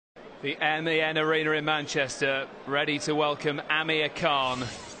The MEN Arena in Manchester, ready to welcome Amir Khan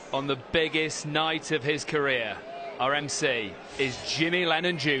on the biggest night of his career. Our MC is Jimmy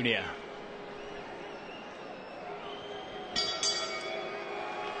Lennon Jr.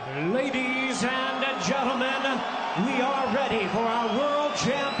 Ladies and gentlemen, we are ready for our World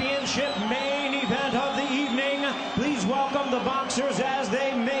Championship main event of the evening. Please welcome the boxers as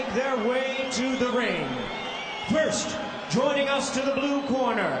they make their way to the ring. First, joining us to the blue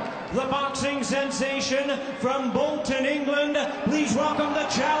corner, the boxing sensation from Bolton, England. Please welcome the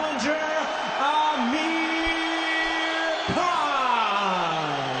challenger, Amir Khan.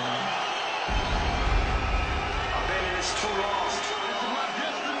 I've been in this too long. This is my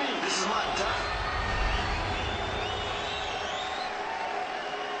destiny. This is my time.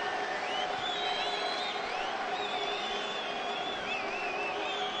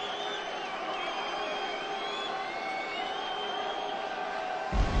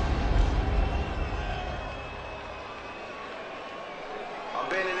 I've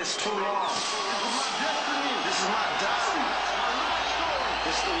been in this too long. This is my destiny. This is my destiny.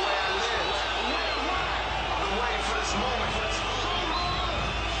 This is the way I live. I've been waiting for this moment.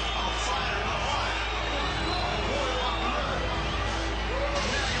 I'm a fighter in my heart.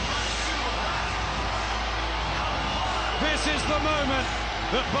 This is the moment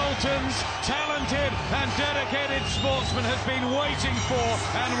that Bolton's talented and dedicated sportsman has been waiting for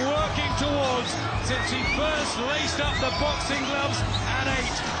and working towards since he first laced up the boxing gloves and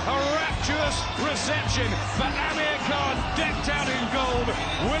ate a rapturous reception for Amir Khan, decked out in gold.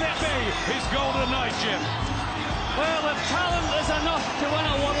 Will it be his golden night, Jim? Well, if talent is enough to win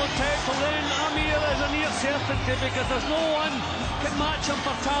a world title, then Amir is a near certainty, because there's no one can match him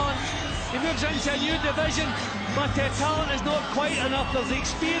for talent. He moves into a new division, but talent is not quite enough. There's the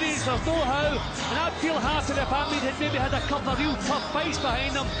experience, there's know-how, and I'd feel happier if Amir had maybe had a couple of real tough fights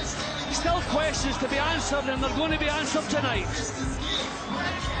behind him. Still questions to be answered, and they're going to be answered tonight.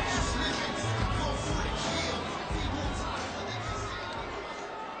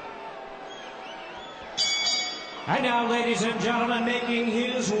 And now, ladies and gentlemen, making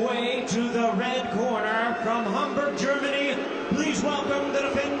his way to the red corner from Hamburg, Germany, please welcome the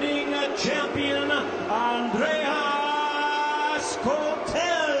defending champion, Andriy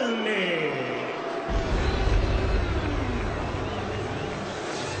Kotelnik.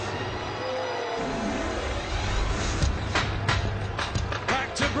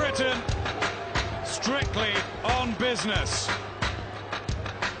 Back to Britain, strictly on business.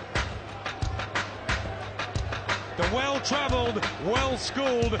 The well-travelled,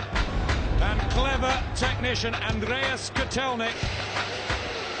 well-schooled and clever technician Andriy Kotelnik,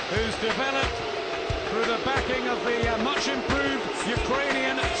 who's developed through the backing of the much-improved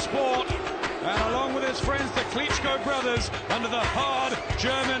Ukrainian sport, and along with his friends, the Klitschko brothers, under the hard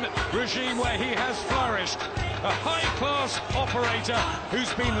German regime where he has flourished. A high-class operator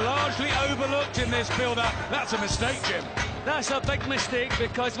who's been largely overlooked in this build-up. That's a mistake, Jim. That's a big mistake,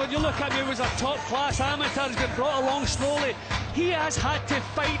 because when you look at him, he was a top-class amateur, has been brought along slowly. He has had to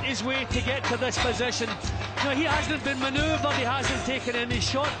fight his way to get to this position. You know, he hasn't been manoeuvred, he hasn't taken any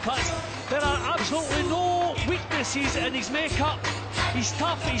shortcuts. There are absolutely no weaknesses in his makeup. He's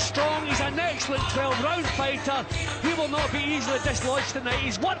tough, he's strong, he's an excellent 12-round fighter. He will not be easily dislodged tonight.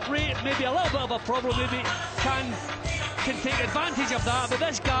 His work rate may be a little bit of a problem, maybe can take advantage of that, but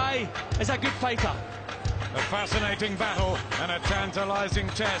this guy is a good fighter. A fascinating battle and a tantalising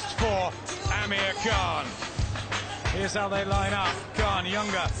test for Amir Khan. Here's how they line up. Khan,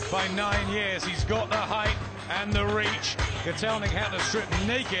 younger by 9 years. He's got the height and the reach. Kotelnik had to strip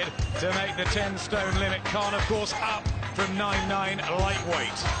naked to make the 10-stone limit. Khan, of course, up from 9'9"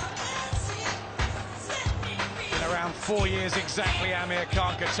 lightweight. Been around 4 years exactly, Amir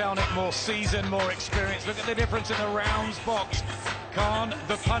Khan. Kotelnik more seasoned, more experienced. Look at the difference in the rounds box. Khan,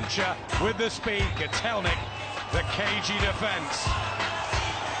 the puncher with the speed. Kotelnik, the cagey defence.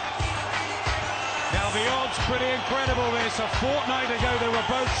 Now the odds pretty incredible. This a fortnight ago they were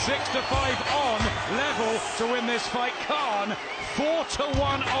both 6-5 on level to win this fight. Khan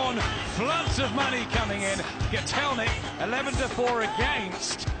 4-1 on. Floods of money coming in. Kotelnik 11-4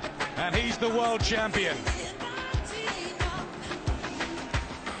 against, and he's the world champion.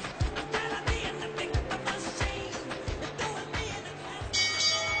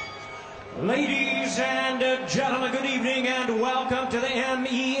 Ladies and gentlemen, good evening and welcome to the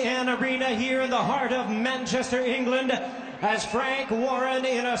MEN Arena here in the heart of Manchester, England. as Frank Warren,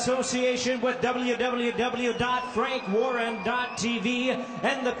 in association with www.frankwarren.tv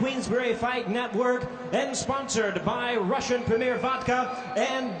and the Queensberry Fight Network, and sponsored by Russian Premier Vodka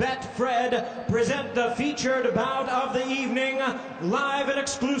and Betfred, present the featured bout of the evening, live and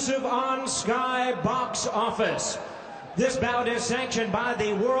exclusive on Sky Box Office. This bout is sanctioned by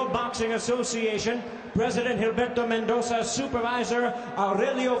the World Boxing Association, President Gilberto Mendoza, Supervisor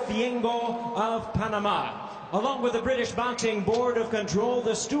Aurelio Fiengo of Panama. Along with the British Boxing Board of Control,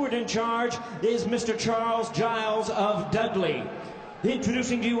 the steward in charge is Mr. Charles Giles of Dudley.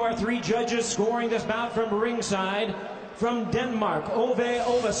 Introducing to you our three judges scoring this bout from ringside. From Denmark, Ove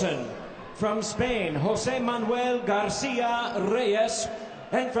Ovesen. From Spain, Jose Manuel Garcia Reyes.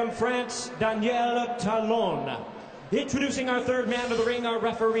 And from France, Daniel Talon. Introducing our third man of the ring, our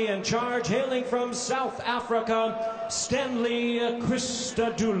referee in charge, hailing from South Africa, Stanley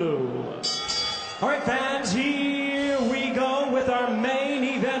Christodoulou. All right, fans, here we go with our main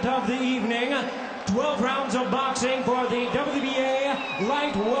event of the evening. 12 rounds of boxing for the WBA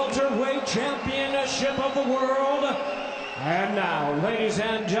Light Welterweight Championship of the World. And now, ladies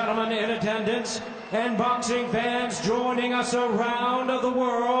and gentlemen in attendance, and boxing fans joining us around the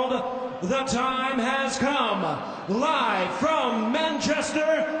world, the time has come. Live from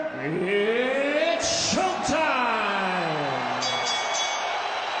Manchester, it's showtime!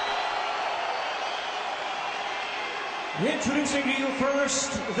 Introducing to you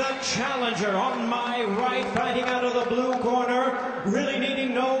first, the challenger on my right, fighting out of the blue corner, really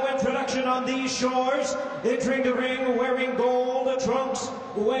needing no introduction on these shores, entering the ring wearing gold trunks,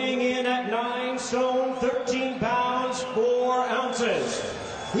 weighing in at 9 stone, 13 pounds, 4 ounces.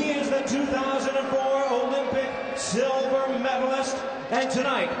 He is the 2004 Olympic silver medalist, and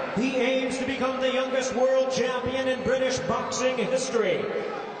tonight he aims to become the youngest world champion in British boxing history.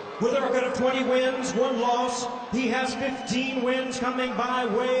 With a record of 20 wins, 1 loss, he has 15 wins coming by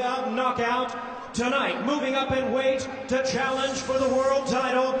way of knockout. Tonight, moving up in weight to challenge for the world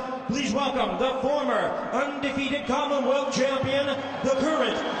title, please welcome the former undefeated Commonwealth champion, the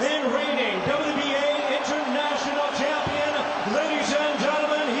current and reigning WBA International champion. Ladies and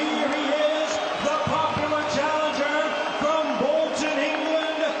gentlemen, here he is, the popular challenger from Bolton,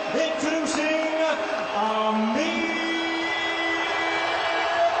 England, introducing Amir.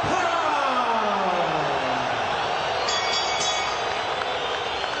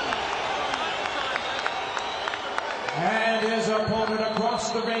 And his opponent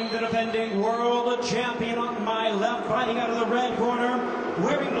across the ring, the defending world champion on my left, fighting out of the red corner,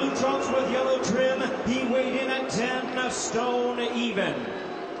 wearing blue trunks with yellow trim. He weighed in at 10 stone even.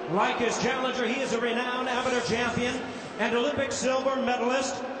 Like his challenger, he is a renowned amateur champion and Olympic silver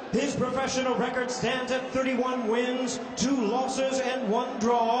medalist. His professional record stands at 31 wins, 2 losses, and 1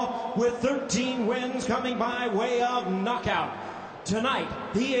 draw, with 13 wins coming by way of knockout. Tonight,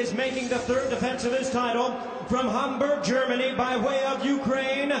 he is making the 3rd defense of his title from Hamburg, Germany, by way of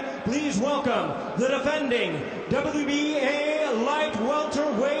Ukraine. Please welcome the defending WBA Light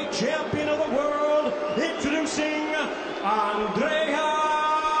Welterweight Champion of the World, introducing Andriy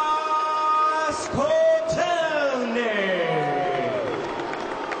Kotelnik.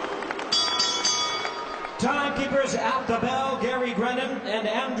 Timekeepers at the bell, Gary Grennan and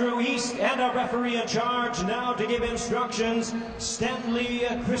Andrew East, and a referee in charge now to give instructions, Stanley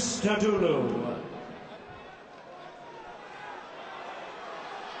Christodoulou.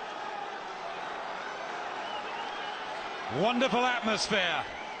 Wonderful atmosphere,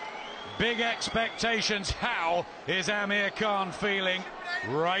 big expectations. How is Amir Khan feeling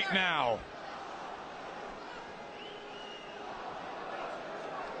right now?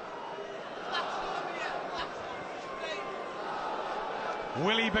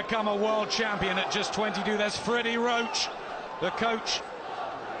 Will he become a world champion at just 22? There's Freddie Roach, the coach,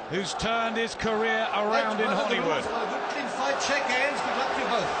 who's turned his career around in Hollywood.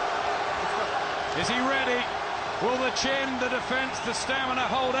 Is he ready? Will the chin, the defense, the stamina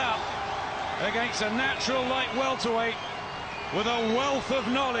hold up against a natural light welterweight with a wealth of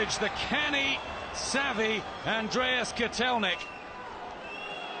knowledge, the canny, savvy Andriy Kotelnik?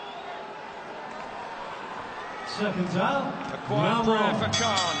 Seconds out. A quiet prayer for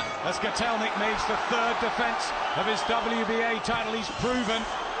Khan as Kotelnik makes the 3rd defense of his WBA title. He's proven,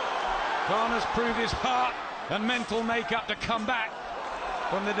 Khan has proved his heart and mental makeup to come back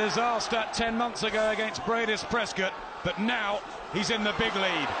from the disaster 10 months ago against Bradis Prescott, but now he's in the big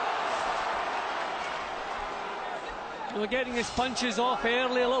lead. Well, getting his punches off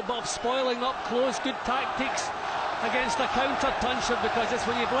early, a little bit of spoiling up close, good tactics against a counter puncher, because it's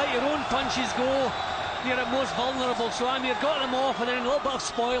when you let your own punches go, you're at most vulnerable. So Amir got them off, and then a little bit of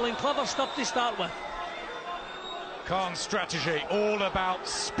spoiling, clever stuff to start with. Khan's strategy, all about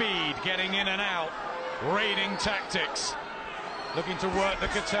speed, getting in and out, raiding tactics, looking to work the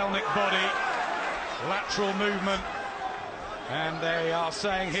Kotelnik body, lateral movement, and they are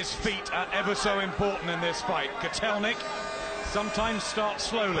saying his feet are ever so important in this fight. Kotelnik sometimes starts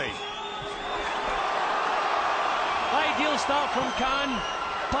slowly. Ideal start from Khan.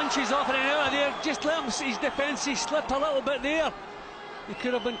 Punches off and out of there. Just let him, his defences slip a little bit there. He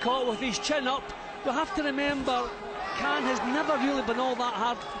could have been caught with his chin up. You have to remember, Khan has never really been all that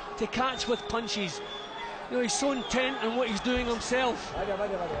hard to catch with punches. You know, he's so intent on what he's doing himself.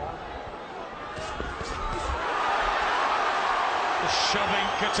 Just shoving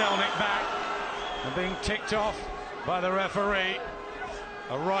Kotelnik back and being ticked off by the referee.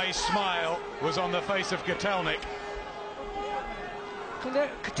 A wry smile was on the face of Kotelnik.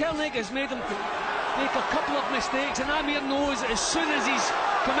 Kotelnik has made him make a couple of mistakes, and Amir knows that as soon as he's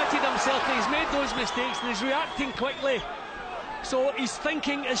committed himself, he's made those mistakes and he's reacting quickly. So his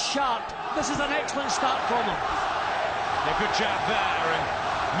thinking is sharp. This is an excellent start from him. A good jab there and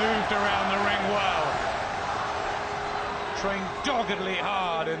moved around the ring well. Trained doggedly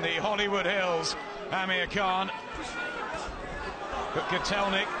hard in the Hollywood Hills, Amir Khan. But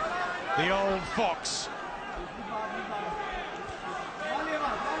Kotelnik, the old fox,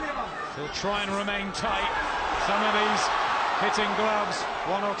 he'll try and remain tight. Some of these hitting gloves,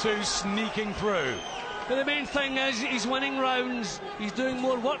 one or two sneaking through. But the main thing is he's winning rounds. He's doing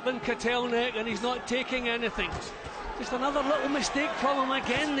more work than Kotelnik, and he's not taking anything. Just another little mistake from him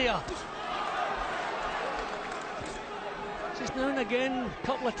again there. Just now and again, a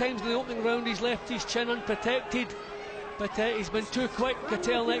couple of times in the opening round, he's left his chin unprotected. But he's been too quick.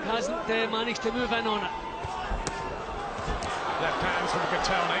 Kotelnik hasn't managed to move in on it. Left hands from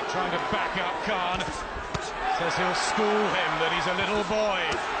Kotelnik, trying to back up Khan. Says he'll school him, that he's a little boy.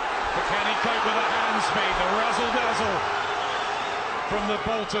 But can he cope with the hand speed, the razzle-dazzle from the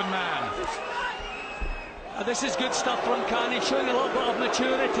Bolton man? This is good stuff from Khan. He's showing a little bit of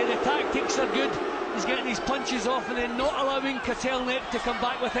maturity. The tactics are good. He's getting his punches off and then not allowing Kotelnik to come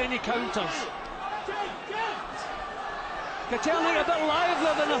back with any counters. Kotelnik a bit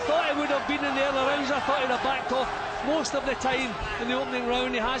livelier than I thought he would have been in the early rounds. I thought he'd have backed off most of the time in the opening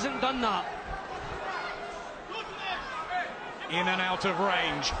round. He hasn't done that. In and out of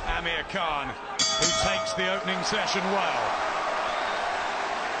range, Amir Khan, who takes the opening session well.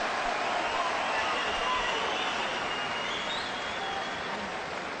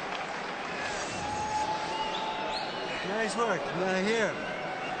 Nice work. Now here,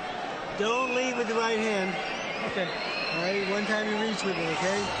 don't lead with the right hand. Okay. All right, one time you reach with it,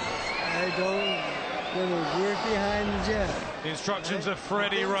 okay? All right, don't work behind the jab. The instructions of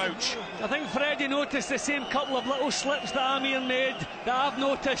Freddie Roach. I think Freddie noticed the same couple of little slips that Amir made that I've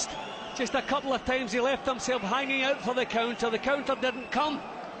noticed. Just a couple of times he left himself hanging out for the counter. The counter didn't come,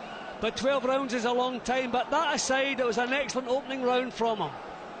 but 12 rounds is a long time. But that aside, it was an excellent opening round from him.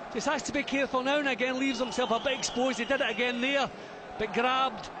 Just has to be careful now and again, leaves himself a bit exposed. He did it again there, but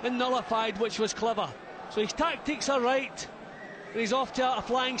grabbed and nullified, which was clever. So his tactics are right, and he's off to a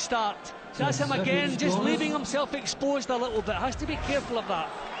flying start. So that's him again, just leaving himself exposed a little bit. Has to be careful of that.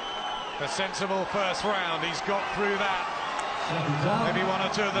 A sensible first round. He's got through that. Maybe one or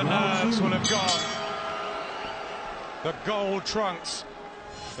two of the nerves will have gone. The gold trunks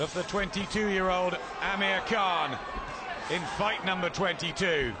of the 22-year-old Amir Khan in fight number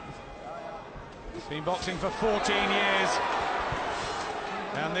 22. He's been boxing for 14 years.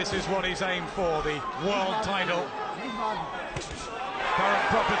 And this is what he's aimed for, the world title. Current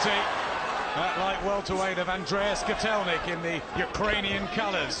property at light welterweight of Andriy Kotelnik in the Ukrainian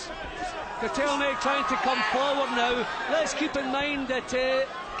colours. Kotelnik trying to come forward now. Let's keep in mind that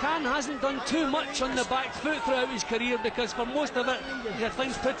Khan hasn't done too much on the back foot throughout his career, because for most of it he had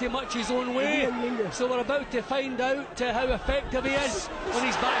things pretty much his own way. So we're about to find out how effective he is when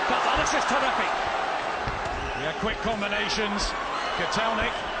he's back up. Oh, this is terrific. Yeah, quick combinations.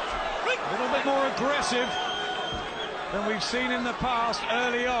 Kotelnik a little bit more aggressive than we've seen in the past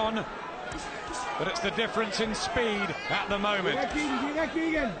early on, but it's the difference in speed at the moment.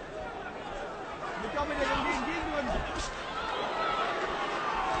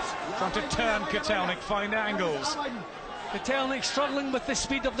 Trying to turn Kotelnik, find angles. Kotelnik struggling with the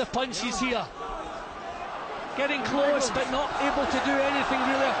speed of the punches here. Getting close but not able to do anything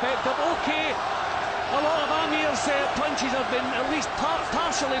really effective. Okay, a lot of Amir's punches have been at least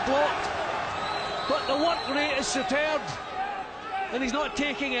partially blocked, but the work rate is superb and he's not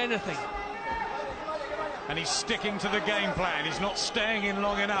taking anything. And he's sticking to the game plan. He's not staying in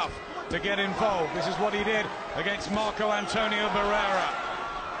long enough to get involved. This is what he did against Marco Antonio Barrera.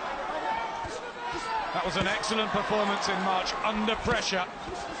 That was an excellent performance in March, under pressure.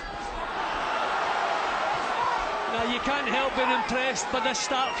 Now, you can't help being impressed by this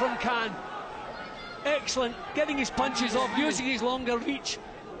start from Khan. Excellent, getting his punches off, using his longer reach.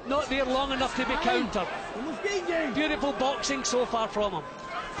 Not there long enough to be countered. Beautiful boxing so far from him.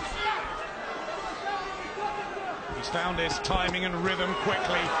 He's found his timing and rhythm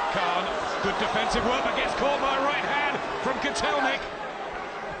quickly, Khan. Good defensive work, but gets caught by a right hand from Kotelnik.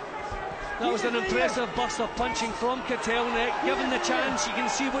 That was an impressive burst of punching from Kotelnik. Given the chance, you can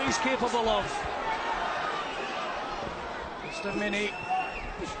see what he's capable of. Just a mini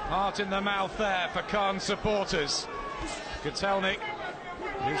heart in the mouth there for Khan's supporters. Kotelnik,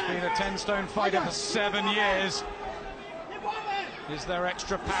 who's been a 10-stone fighter for 7 years, is their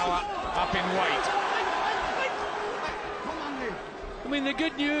extra power up in weight. I mean, the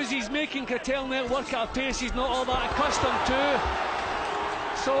good news, he's making Kotelnik work at a pace he's not all that accustomed to.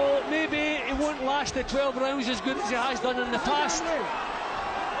 So maybe he won't last the 12 rounds as good as he has done in the past.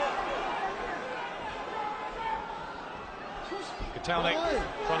 Kotelnik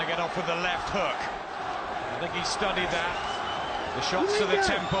trying to get off with the left hook. I think he studied that. The shots to the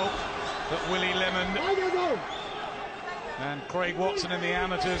temple that Willie Lemon and Craig Watson in the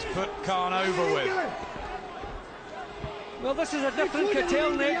amateurs put Khan over with. Well, this is a different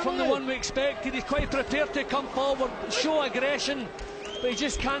Kotelnik from the one we expected. He's quite prepared to come forward, show aggression, but he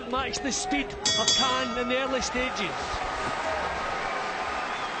just can't match the speed of Khan in the early stages.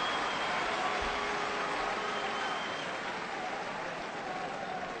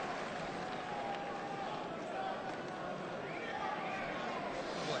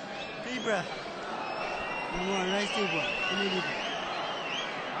 Deep breath. One more, nice deep one. Give me deep breath.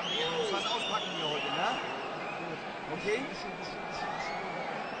 Okay?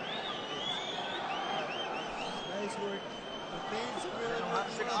 Nice work. Defense, Noch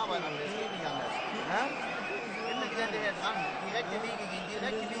ein Stück Arbeit an, das geht nicht anders. Ja? Immer wieder der dran. Direkte Wege gehen,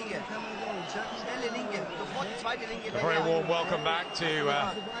 direkte Wege. Schnelle Linke, sofort die zweite Linke. A very warm welcome back to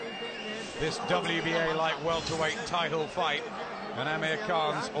this WBA light welterweight title fight. And Amir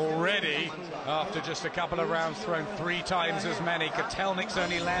Khan's already, after just a couple of rounds, thrown 3 times as many. Kotelnik's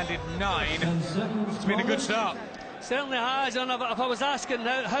only landed 9. It's been a good start. Certainly has, and if I was asking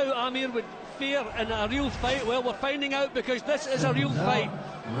how Amir would fare in a real fight, well, we're finding out, because this is a real fight.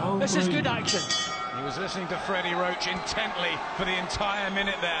 This is good action. He was listening to Freddie Roach intently for the entire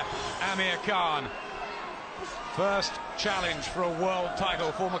minute there. Amir Khan. First challenge for a world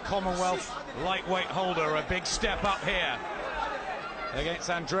title, former Commonwealth lightweight holder. A big step up here against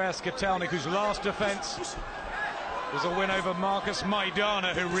Andriy Kotelnik, whose last defense was a win over Marcus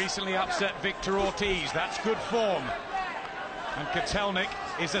Maidana, who recently upset Victor Ortiz. That's good form. And Kotelnik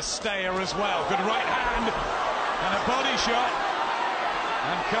is a stayer as well. Good right hand and a body shot.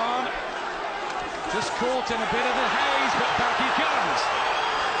 And Khan just caught in a bit of a haze, but back he comes.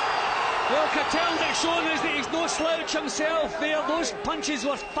 Well, Kotelnik showing us that he's no slouch himself there. Those punches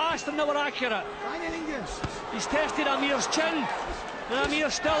were fast and they were accurate. He's tested Amir's chin, and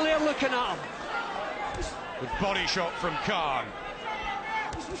Amir's still there looking at him. Good body shot from Khan.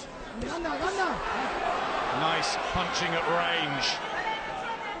 Nice punching at range.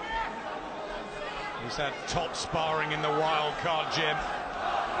 He's had top sparring in the wild card gym,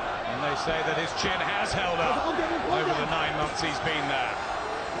 and they say that his chin has held up over the 9 months he's been there.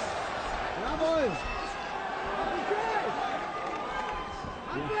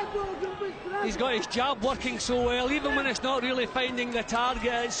 He's got his jab working so well, even when it's not really finding the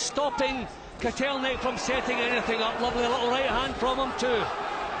target, it's stopping Kotelnik from setting anything up. Lovely little right hand from him too.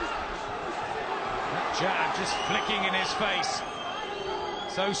 That jab just flicking in his face.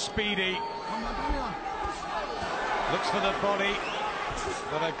 So speedy. Looks for the body,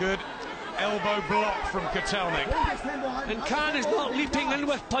 but a good elbow block from Kotelnik. And Khan is not leaping in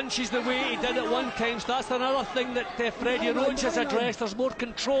with punches the way he did at one time, so that's another thing that Freddie Roach has addressed. There's more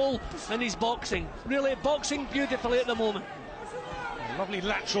control in his boxing. Really boxing beautifully at the moment. A lovely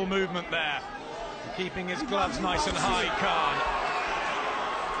lateral movement there. Keeping his gloves nice and high, Khan.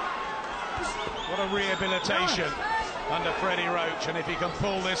 What a rehabilitation under Freddie Roach, and if he can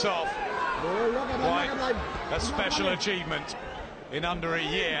pull this off, quite a special achievement in under a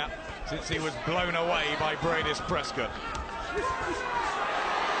year since he was blown away by Bradis Prescott.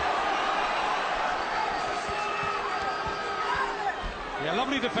 Yeah,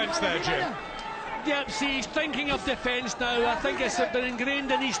 lovely defence there, Jim. Yep, see, he's thinking of defence now. I think it's been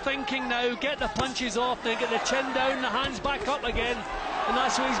ingrained in his thinking now. Get the punches off, then get the chin down, the hands back up again, and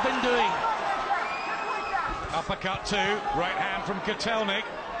that's what he's been doing. Uppercut too, right hand from Kotelnik.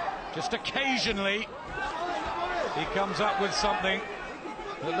 Just occasionally he comes up with something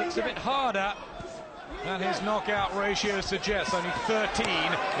that looks a bit harder And his knockout ratio suggests only 13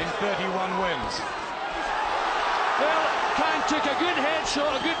 in 31 wins. Well, Khan took a good head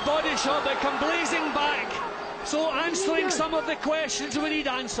shot, a good body shot, but come blazing back. So answering some of the questions we need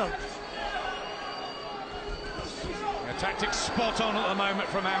answered. A tactic spot on at the moment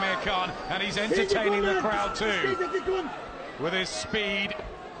from Amir Khan, and he's entertaining the crowd too. With his speed,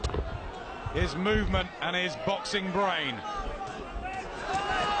 his movement and his boxing brain.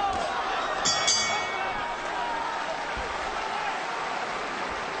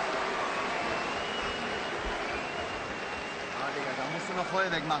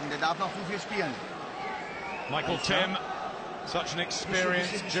 Michael Tim, such an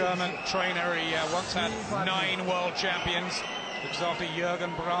experienced German trainer. He once had 9 world champions. Looks after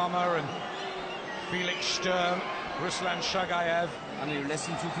Jürgen Brammer and Felix Sturm, Ruslan Shagayev.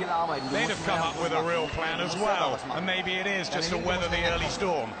 They'd have come up with a real plan as well, and maybe it is just to weather the early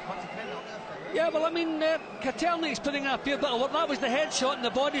storm. Yeah, well, I mean, Kotelnik's putting up here, but that was the head shot and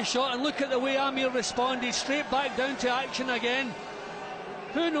the body shot, and look at the way Amir responded, straight back down to action again.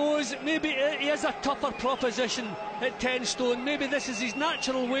 Who knows, maybe he is a tougher proposition at 10 stone. Maybe this is his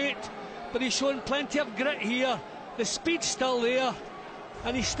natural weight, but he's shown plenty of grit here. The speed's still there,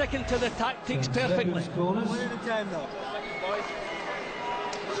 and he's sticking to the tactics perfectly.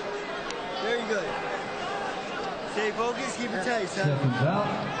 Very good. Stay focused, keep it tight, son.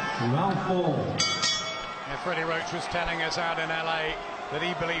 Round 4. Yeah, Freddie Roach was telling us out in LA that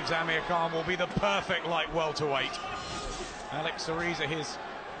he believes Amir Khan will be the perfect light welterweight. Alex Ariza, his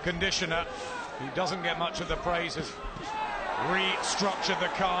conditioner, he doesn't get much of the praise, has restructured the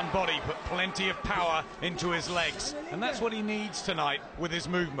Khan body, put plenty of power into his legs, and that's what he needs tonight with his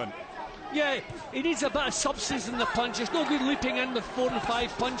movement. Yeah, he needs a bit of substance in the punch. It's no good leaping in with 4 and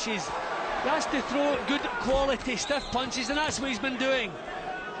 5 punches. He has to throw good quality stiff punches, and that's what he's been doing.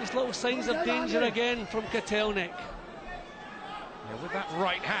 Just little signs of danger again from Kotelnik. Yeah, with that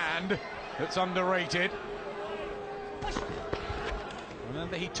right hand that's underrated.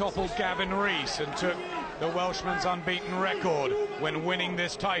 Remember, he toppled Gavin Rees and took the Welshman's unbeaten record when winning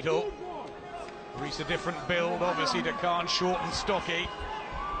this title. Rees a different build, obviously, to Khan, short and stocky.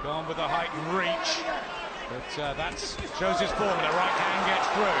 Gone with the height and reach. But that shows his formula. Right hand gets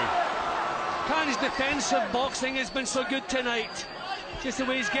through. Khan's defensive boxing has been so good tonight. Just the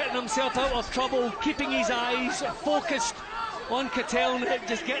way he's getting himself out of trouble, keeping his eyes focused on Kotelnik,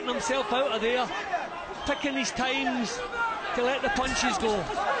 just getting himself out of there, picking his times to let the punches go.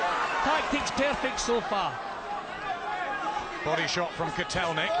 Tactics perfect so far. Body shot from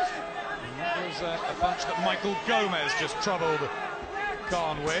Kotelnik. And that was a punch that Michael Gomez just troubled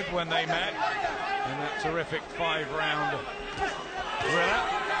Khan with when they met in that terrific 5-round thriller.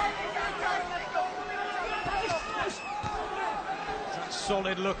 That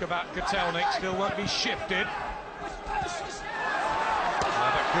solid look about Kotelnik still won't be shifted.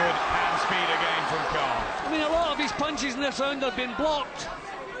 Another good hand speed again from Khan. I mean, a lot of his punches in this round have been blocked,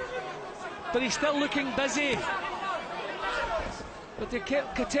 but he's still looking busy. But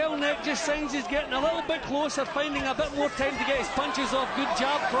Kotelnik just signs he's getting a little bit closer, finding a bit more time to get his punches off. Good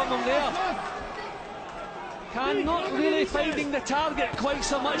jab from him there. Khan not really finding the target quite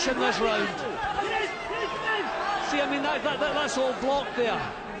so much in this round. See, I mean, that's all blocked there.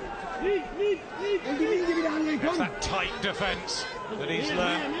 It's that tight defence that he's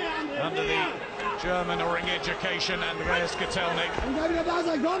learned under the German ring education, Andriy Kotelnik.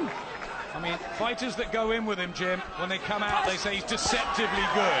 I mean, fighters that go in with him, Jim, when they come out, they say he's deceptively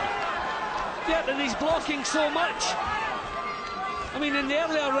good. Yeah, and he's blocking so much. I mean, in the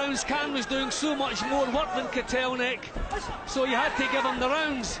earlier rounds, Khan was doing so much more work than Kotelnik, so you had to give him the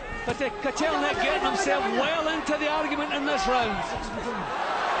rounds. But Kotelnik getting himself well into the argument in this round.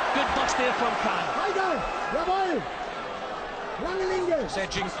 Good bust there from Khan. Just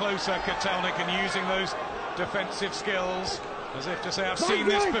edging closer, Kotelnik, and using those defensive skills as if to say, I've seen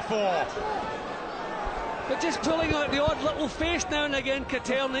this before. But just pulling out the odd little face now and again,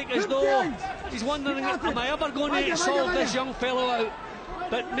 Kotelnik, as though he's wondering, am I ever going to solve this young fellow out?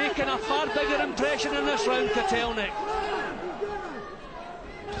 But making a far bigger impression in this round, Kotelnik.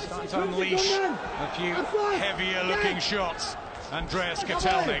 Starting to unleash a few heavier looking shots, Andriy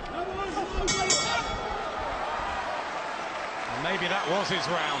Kotelnik. And maybe that was his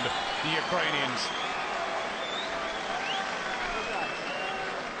round, the Ukrainians.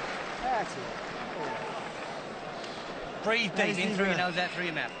 Breathe, Dave, in through your nose, out through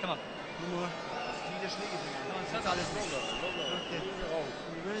your mouth. Come on. Have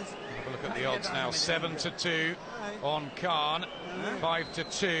a look at the odds now, 7-2. on Khan,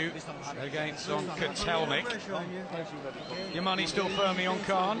 5-2 against on Kotelnik. Your money still firmly on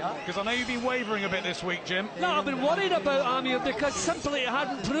Khan? Because I know you've been wavering a bit this week, Jim. No, I've been worried about Amir because simply he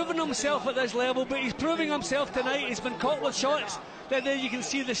hadn't proven himself at this level, but he's proving himself tonight. He's been caught with shots. There you can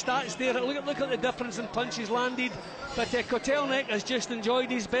see the stats there. Look at the difference in punches landed. But Kotelnik has just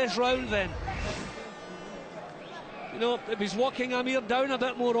enjoyed his best round then. You know, if he's walking Amir down a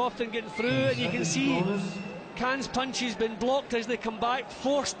bit more often, getting through, and you can see Khan's punches been blocked as they come back,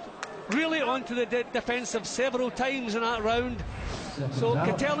 forced really onto the defensive several times in that round. So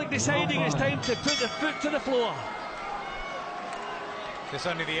Kotelnik deciding it's time to put the foot to the floor. It's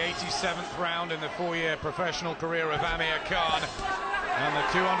only the 87th round in the 4-year professional career of Amir Khan, and the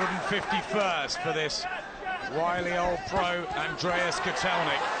 251st for this wily old pro Andriy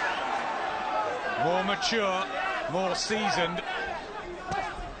Kotelnik. More mature, more seasoned,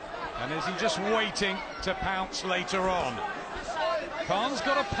 and is he just waiting to pounce later on? Khan's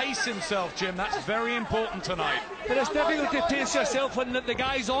got to pace himself, Jim. That's very important tonight. But it's difficult to pace yourself when the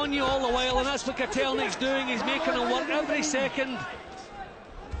guy's on you all the while, and that's what Kotelnik's doing. He's making him work every second.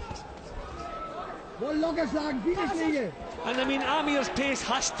 And I mean, Amir's pace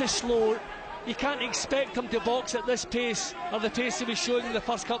has to slow. You can't expect him to box at this pace, or the pace he was showing in the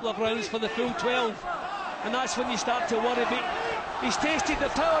first couple of rounds for the full 12. And that's when you start to worry. But he's tasted the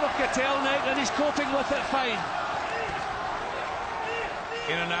power of Kotelnik and he's coping with it fine.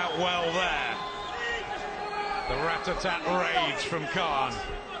 In and out well there. The rat-a-tat rage from Khan.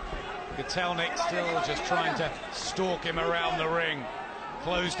 Kotelnik still just trying to stalk him around the ring.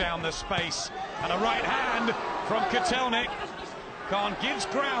 Close down the space. And a right hand from Kotelnik. Khan gives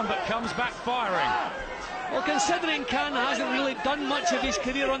ground but comes back firing. Well, considering Khan hasn't really done much of his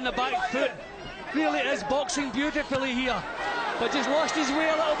career on the back foot, really is boxing beautifully here, but just lost his way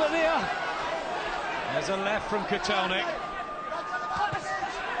a little bit there. There's a left from Kotelnik.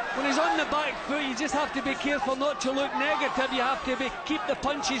 When he's on the back foot, you just have to be careful not to look negative. You have to keep the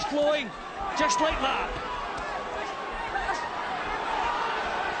punches flowing, just like that.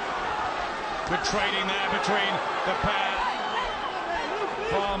 Good trading there between the pair.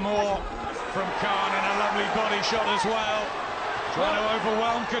 Far more from Khan, and a lovely body shot as well. Trying to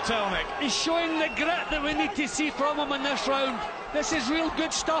overwhelm Kotelnik. He's showing the grit that we need to see from him in this round. This is real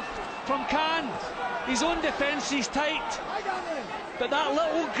good stuff from Khan. His own defence, he's tight. But that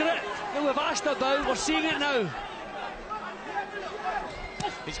little grit that we've asked about, we're seeing it now.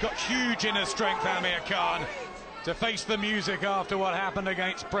 He's got huge inner strength, Amir Khan, to face the music after what happened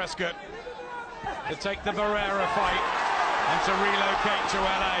against Prescott, to take the Barrera fight and to relocate to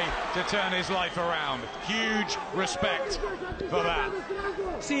LA to turn his life around. Huge respect for that.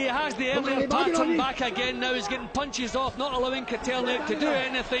 See, he has the earlier pattern back again now. He's getting punches off, not allowing Kotelnik to do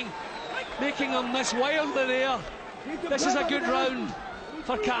anything, making him miss wildly there. This is a good round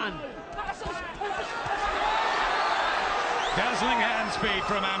for Khan. Dazzling hand speed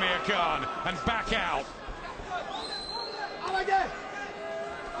from Amir Khan, and back out.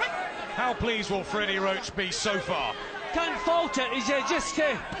 How pleased will Freddie Roach be so far? Can't fault it. He's just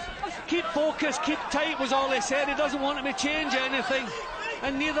keep focused, keep tight was all he said. He doesn't want him to change anything,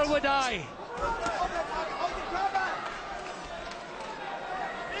 and neither would I.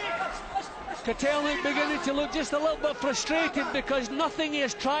 Kotelnik beginning to look just a little bit frustrated because nothing he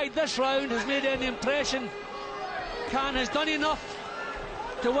has tried this round has made any impression. Khan has done enough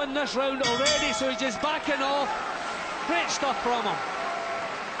to win this round already, so he's just backing off. Great stuff from him.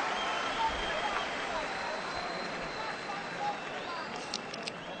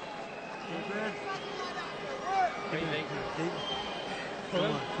 Come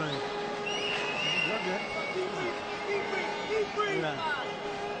on, fine.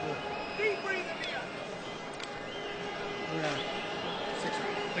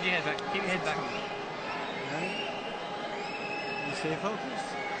 Put your head back. Keep your head back. Right. You stay focused,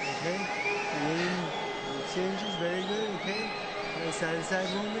 okay? And exchanges, very good, okay? Nice side-to-side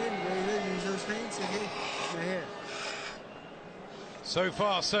movement, very good. Use those feints, okay? Right here. So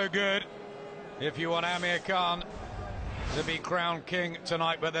far, so good. If you want Amir Khan to be crowned king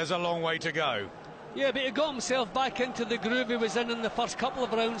tonight, but there's a long way to go. Yeah, but he got himself back into the groove he was in the first couple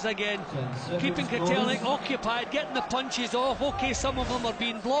of rounds again. Keeping Kotelnik occupied, getting the punches off. Okay, some of them are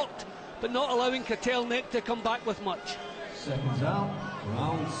being blocked, but not allowing Kotelnik to come back with much. Seconds out,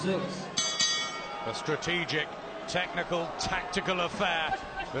 round 6. A strategic, technical, tactical affair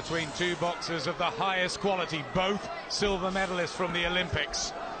between two boxers of the highest quality, both silver medalists from the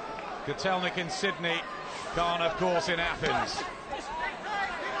Olympics. Kotelnik in Sydney, Khan, of course, in Athens.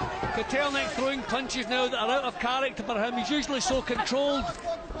 Kotelnik throwing punches now that are out of character for him. He's usually so controlled,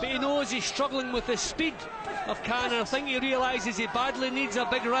 but he knows he's struggling with the speed of Khan, and I think he realises he badly needs a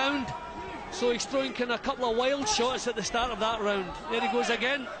big round, so he's throwing kind of a couple of wild shots at the start of that round. There he goes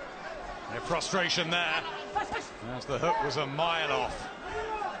again. Frustration there, as the hook was a mile off.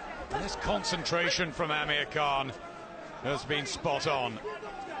 And this concentration from Amir Khan has been spot on.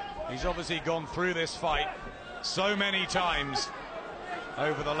 He's obviously gone through this fight so many times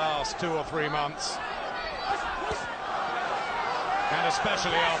over the last 2 or 3 months, and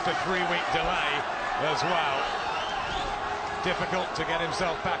especially after 3-week delay as well. Difficult to get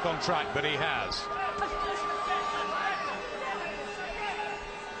himself back on track, but he has.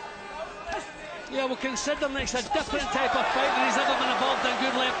 Yeah, well, considering it's a different type of fight than he's ever been involved in,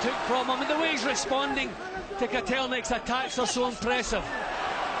 good left hook from him, and the way he's responding to Kotelnik's attacks are so impressive.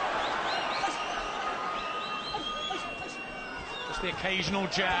 Just the occasional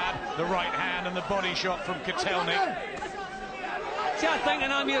jab, the right hand and the body shot from Kotelnik. See, I think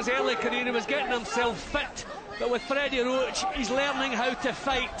in Amir's early career he was getting himself fit, but with Freddie Roach he's learning how to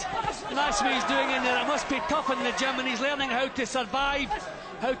fight, and that's what he's doing in there. It must be tough in the gym, and he's learning how to survive,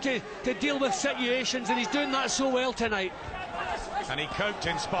 how to deal with situations, and he's doing that so well tonight. And he coped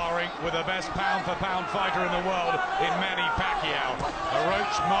in sparring with the best pound-for-pound fighter in the world in Manny Pacquiao. A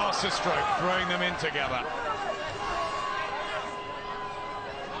Roach masterstroke, throwing them in together.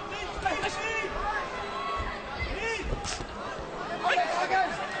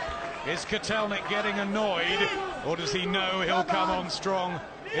 Is Kotelnik getting annoyed, or does he know he'll come on strong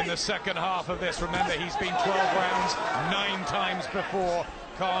in the second half of this? Remember, he's been 12 rounds 9 times before,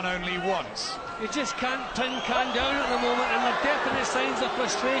 Khan only once. You just can't pin Khan down at the moment, and there are definite signs of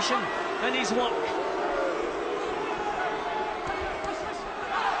frustration in his work.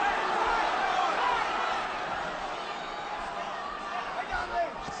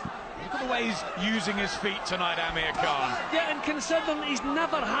 Look at the way he's using his feet tonight, Amir Khan. Yeah, and considering he's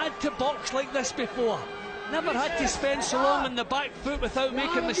never had to box like this before, never had to spend so long on the back foot without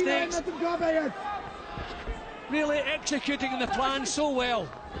making mistakes, really executing the plan so well.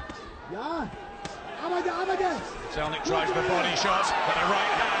 Kotelnik tries the body shot, but a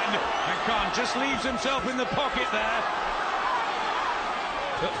right hand, and Khan just leaves himself in the pocket there.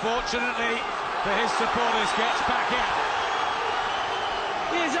 But fortunately for his supporters, gets back in.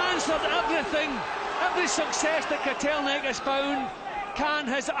 He has answered everything. Every success that Kotelnik has found, Khan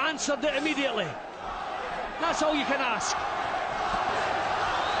has answered it immediately. That's all you can ask.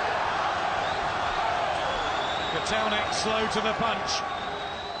 Kotelnik slow to the punch.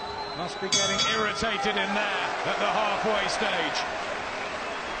 Must be getting irritated in there at the halfway stage.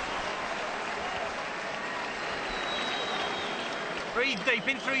 Breathe deep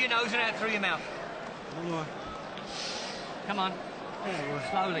in through your nose and out through your mouth. One more. Come on.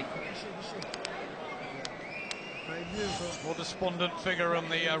 Slowly. Quite beautiful. More despondent figure on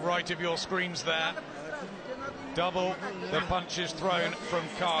the right of your screens there. Double the punches thrown from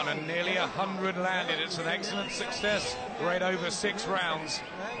Khan, and nearly 100 landed. It's an excellent success rate over 6 rounds,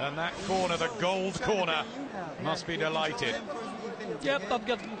 and that corner, the gold corner, must be delighted. Yep, I've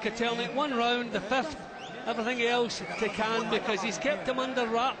given Kotelnik 1 round, the 5th, everything else to Khan, because he's kept him under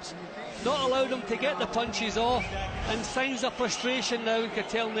wraps, not allowed him to get the punches off, and signs of frustration now in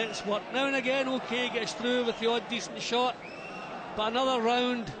Kotelnik's work. Now and again, okay, gets through with the odd decent shot, but another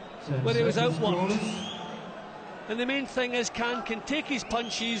round where he was outworked. And the main thing is Khan can take his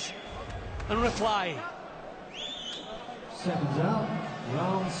punches and reply. Seconds out,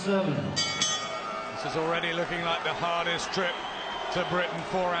 round 7. This is already looking like the hardest trip to Britain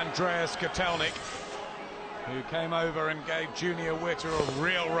for Andriy Kotelnik, who came over and gave Junior Witter a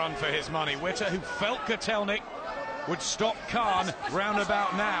real run for his money. Witter, who felt Kotelnik would stop Khan round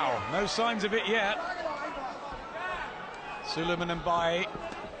about now. No signs of it yet. Suleiman and Baye,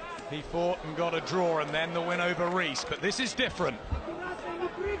 he fought and got a draw, and then the win over Reese. But this is different.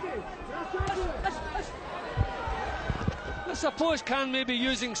 I suppose Khan may be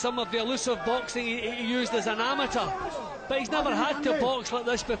using some of the elusive boxing he used as an amateur, but he's never had to box like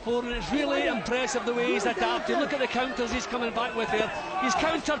this before, and it's really impressive the way he's adapted. Look at the counters he's coming back with here. He's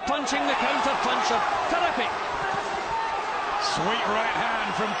counter-punching the counter-puncher. Terrific. Sweet right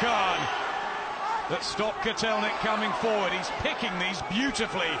hand from Khan that stopped Kotelnik coming forward. He's picking these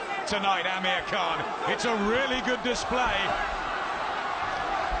beautifully tonight, Amir Khan. It's a really good display.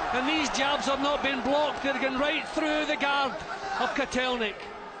 And these jabs have not been blocked. They're going right through the guard of Kotelnik.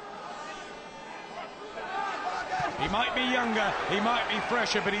 He might be younger, he might be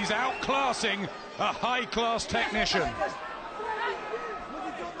fresher, but he's outclassing a high-class technician.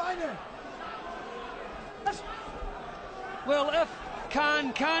 Well, if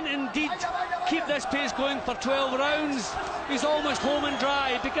can indeed keep this pace going for 12 rounds, he's almost home and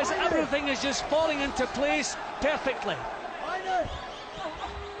dry, because everything is just falling into place perfectly.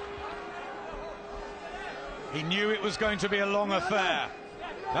 He knew it was going to be a long affair.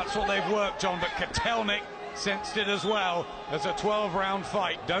 That's what they've worked on, but Kotelnik sensed it as well as a 12-round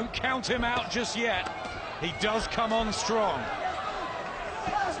fight. Don't count him out just yet. He does come on strong.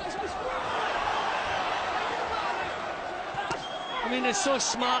 I mean, it's so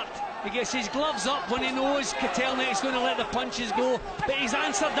smart. He gets his gloves up when he knows Kotelnik is going to let the punches go, but he's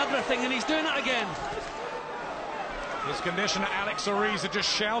answered everything and he's doing it again. His conditioner, Alex Ariza, just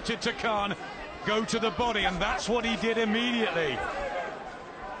shouted to Khan, go to the body, and that's what he did immediately.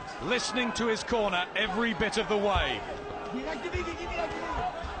 Listening to his corner every bit of the way.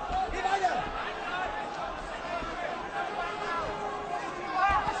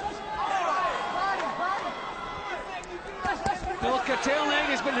 Well, Kotelnik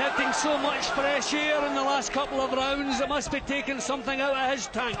has been hitting so much fresh air in the last couple of rounds, it must be taking something out of his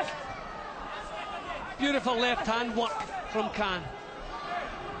tank. Beautiful left-hand work from Khan.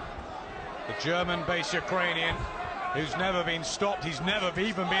 The German-based Ukrainian, who's never been stopped, he's never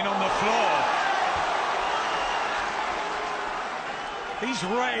even been on the floor. These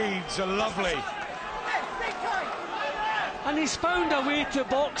raids are lovely. And he's found a way to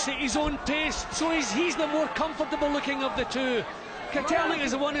box at his own pace, so he's the more comfortable looking of the two. Kotelnik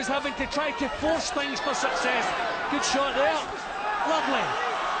is the one who's having to try to force things for success. Good shot there. Lovely.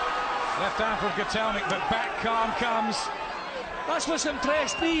 Left hand from Kotelnik, but back Khan comes. That's what's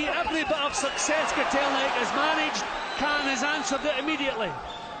impressed me. Every bit of success Kotelnik has managed, Khan has answered it immediately.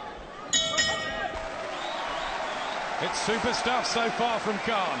 It's super stuff so far from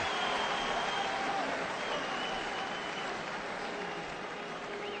Khan.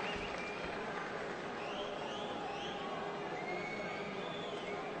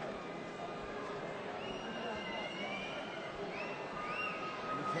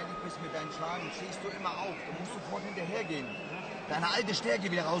 Mit deinen Schlagen stehst du immer auf. Du musst sofort hinterhergehen. Deine alte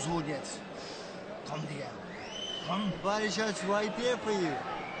Stärke wieder rausholen jetzt. Komm, Digga. Komm. Body shots right there for you.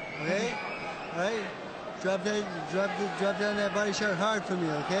 Okay? All right? Drop down that body shot hard for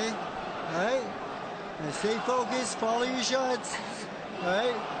me, okay? All right? And stay focused, follow your shots. All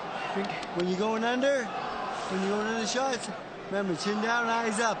right? When you're going under shots, remember, chin down,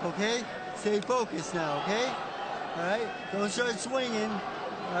 eyes up, okay? Stay focused now, okay? All right? Don't start swinging.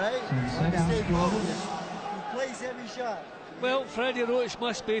 All right? Stay focused. You place every shot. Well, Freddie Roach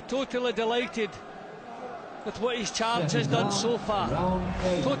must be totally delighted with what his charge has done so far.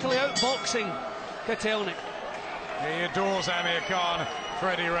 Totally outboxing Kotelnik. He adores Amir Khan,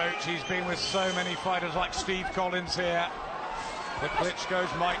 Freddie Roach. He's been with so many fighters like Steve Collins here. The Klitschko's,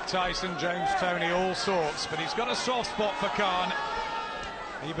 Mike Tyson, James Toney, all sorts. But he's got a soft spot for Khan.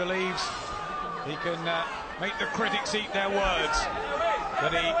 He believes he can make the critics eat their words.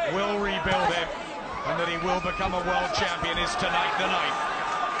 That he will rebuild him and that he will become a world champion. Is tonight the night?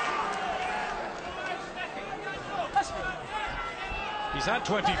 He's had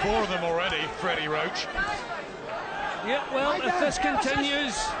 24 of them already, Freddie Roach. Yeah, well, if this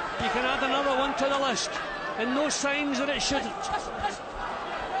continues, you can add another one to the list, and no signs that it shouldn't.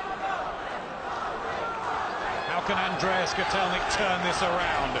 How can Andriy Kotelnik turn this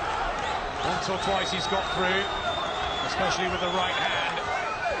around? Once or twice he's got through, especially with the right hand.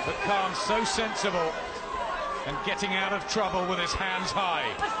 But Khan's so sensible and getting out of trouble with his hands high.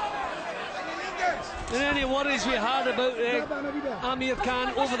 And any worries we had about Amir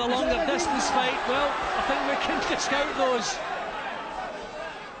Khan over the longer distance fight, well, I think we can discount those.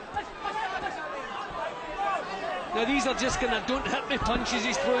 Now these are just kind of don't hit me punches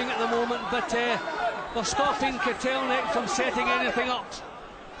he's throwing at the moment, but they're stopping Kotelnik from setting anything up.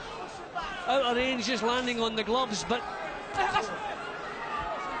 Out of range, just landing on the gloves, but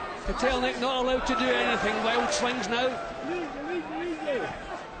Kotelnik not allowed to do anything. Wild swings now.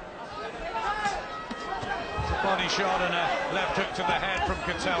 It's a body shot and a left hook to the head from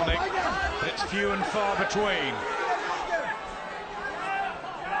Kotelnik, but it's few and far between.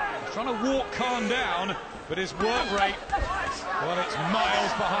 He's trying to walk Khan down, but his work rate, well, it's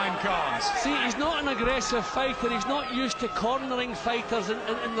miles behind Khan's. See, he's not an aggressive fighter. He's not used to cornering fighters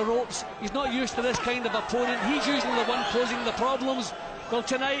in the ropes. He's not used to this kind of opponent. He's usually the one posing the problems. Well,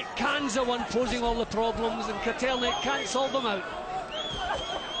 tonight, Khan's the one posing all the problems, and Kotelnik can't solve them out.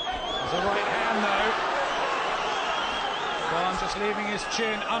 There's a right hand, though. Khan just leaving his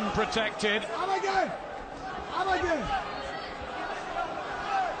chin unprotected.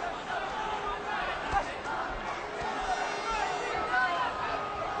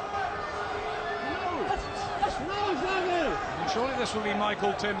 Surely this will be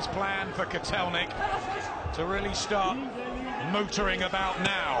Michael Tim's plan for Kotelnik to really start motoring about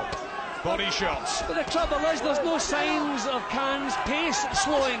now. Body shots. But the trouble is, there's no signs of Khan's pace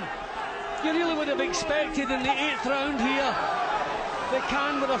slowing. You really would have expected in the 8th round here that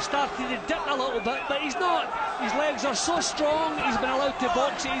Khan would have started to dip a little bit, but he's not. His legs are so strong, he's been allowed to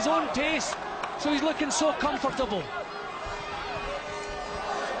box at his own pace, so he's looking so comfortable.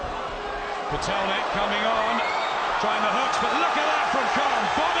 Kotelnik coming on, trying the hooks, but look at that from Khan,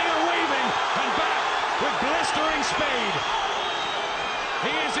 bobbing and weaving, and back with blistering speed.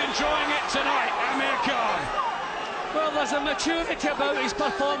 He is enjoying it tonight, Amir Khan. Well, there's a maturity about his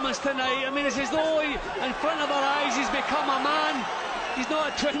performance tonight. I mean, it's as though in front of our eyes he's become a man. He's not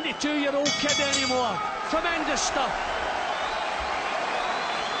a 22-year-old kid anymore. Tremendous stuff.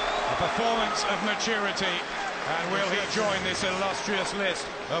 A performance of maturity. And will he join this illustrious list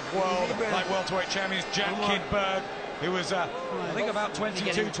of light welterweight champions? Jack Kidberg, who was, I think, about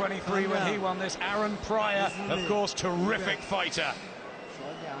 22, 23 when he won this. Aaron Pryor, of course, terrific fighter.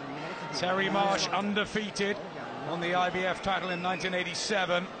 Terry Marsh, undefeated, won the IBF title in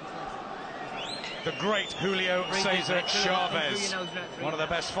 1987. The great Julio Cesar Chavez, one of the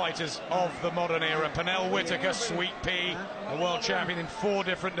best fighters of the modern era. Pernell Whitaker, Sweet Pea, a world champion in 4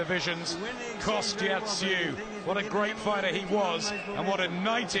 different divisions. Kostya Tszyu, what a great fighter he was, and what a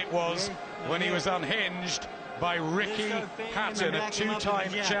night it was when he was unhinged by Ricky Hatton, a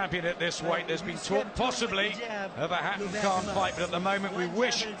 2-time champion at this weight. There's been talk possibly of a Hatton-Khan fight, but at the moment we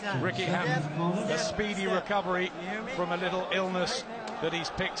wish Ricky Hatton a speedy recovery from a little illness that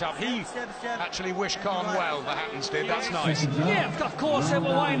he's picked up. He actually wished Khan well, the Hattons did. That's nice. Yeah, of course, well,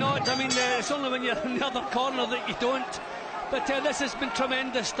 why not? I mean, it's only when you're in the other corner that you don't. But this has been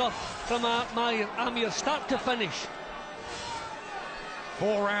tremendous stuff from my Amir, start to finish.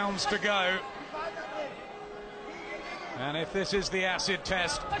 4 rounds to go. And if this is the acid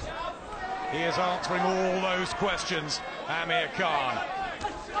test, he is answering all those questions, Amir Khan.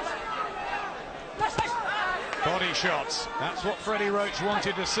 Body shots, that's what Freddie Roach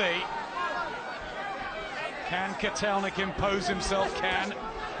wanted to see. Can Kotelnik impose himself? Can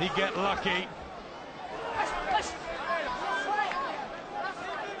he get lucky?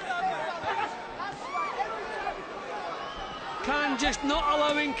 Khan just not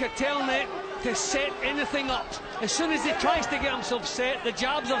allowing Kotelnik to set anything up. As soon as he tries to get himself set, the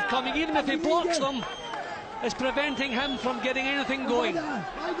jabs are coming. Even if he blocks them, it's preventing him from getting anything going.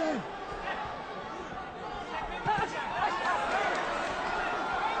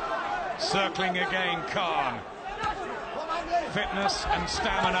 Circling again, Khan. Fitness and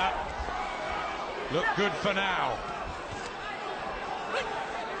stamina look good for now.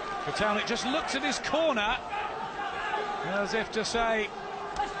 Kotelnik just looks at his corner as if to say,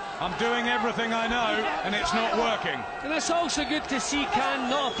 I'm doing everything I know, and it's not working. And it's also good to see Khan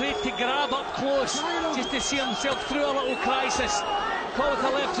not afraid to grab up close, just to see himself through a little crisis. Caught with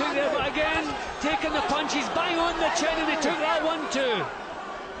the left hook there, but again, taking the punches, bang on the chin, and he took that one too.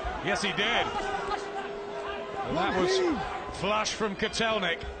 Yes, he did. And that was flush from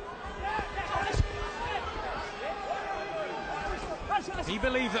Kotelnik. He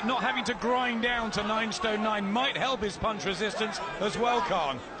believed that not having to grind down to 9 stone 9 might help his punch resistance as well,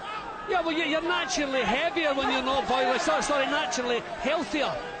 Khan. Yeah, well, you're naturally heavier when you're not boiling. Sorry, naturally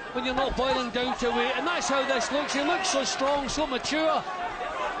healthier when you're not boiling down to weight, and that's how this looks. He looks so strong, so mature,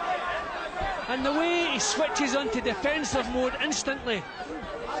 and the way he switches onto defensive mode instantly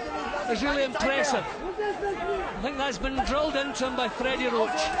is really impressive. I think that's been drilled into him by Freddie Roach.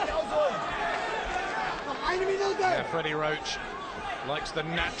 Yeah, Freddie Roach likes the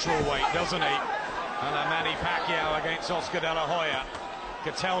natural weight, doesn't he? And a Manny Pacquiao against Oscar De La Hoya.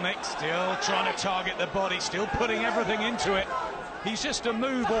 Kotelnik still trying to target the body, still putting everything into it. He's just a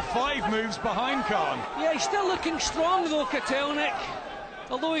move or 5 moves behind Khan. Yeah, he's still looking strong though, Kotelnik.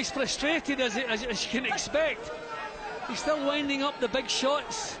 Although he's frustrated, as you can expect. He's still winding up the big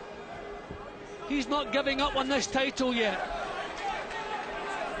shots. He's not giving up on this title yet.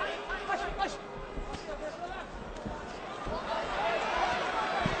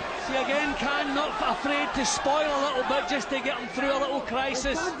 See again, Khan not afraid to spoil a little bit just to get him through a little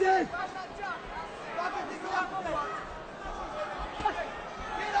crisis.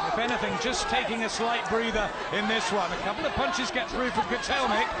 If anything, just taking a slight breather in this one. A couple of punches get through from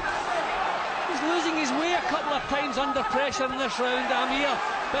Kotelnik. He's losing his way a couple of times under pressure in this round, Amir.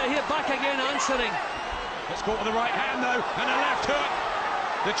 But here, back again, answering. It's caught with the right hand, though, and a left hook.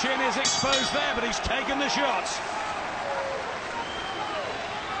 The chin is exposed there, but he's taken the shots.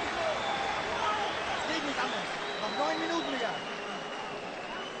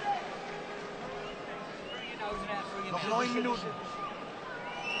 Noch 9 Minuten.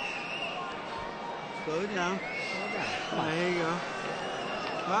 Slow down. There you go.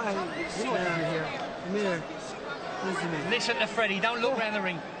 All right. Amir, listen to me. Listen to Freddie, don't look around the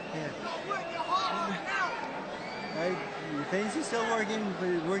ring. Yeah. All right, your feints are still working,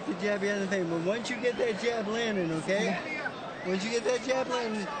 but work the jab behind the feint. But once you get that jab landing, okay? Once you get that jab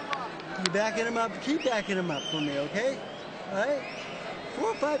landing, you're backing him up. Keep backing him up for me, okay? All right? 4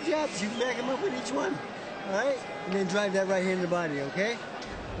 or 5 jabs, you can back him up with each one. All right? And then drive that right hand in the body, okay?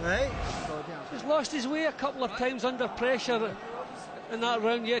 All right? He's lost his way a couple of times under pressure in that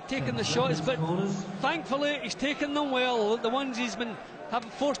round, yeah, taking the shots, but thankfully he's taken them well. The ones he's been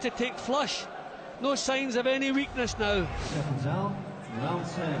forced to take flush. No signs of any weakness now. Seconds out, round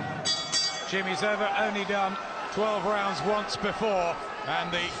 10. Jimmy's only done 12 rounds once before,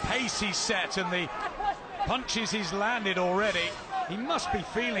 and the pace he's set and the punches he's landed already, he must be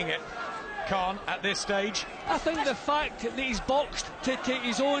feeling it, Khan, at this stage. I think the fact that he's boxed to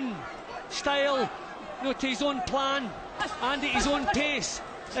his own style, to his own plan, and at his own pace.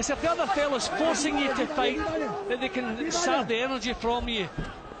 It's if the other fella's forcing you to fight that they can sap the energy from you.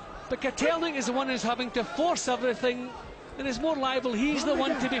 But Kotelnik is the one who's having to force everything, and is more liable. He's the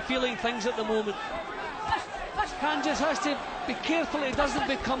one to be feeling things at the moment. Khan just has to be careful he doesn't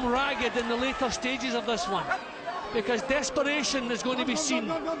become ragged in the later stages of this one, because desperation is going to be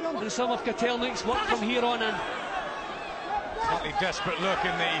seen in some of Kotelnik's work from here on in. Slightly desperate look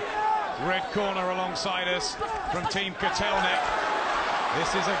in the red corner alongside us from Team Kotelnik.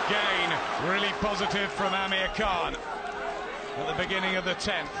 This is a gain, really positive from Amir Khan at the beginning of the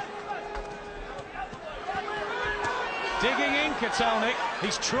 10th. Digging in, Kotelnik.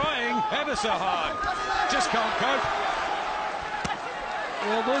 He's trying ever so hard. Just can't cope.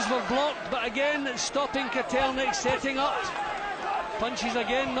 Well, those were blocked, but again, it's stopping Kotelnik setting up. Punches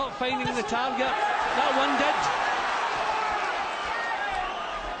again, not finding the target. That one did.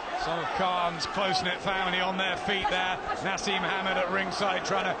 Some of Khan's close-knit family on their feet there. Nassim Hamid at ringside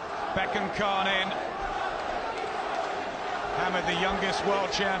trying to beckon Khan in. Hamid, the youngest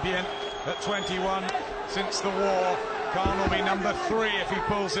world champion at 21 since the war. Khan will be number 3 if he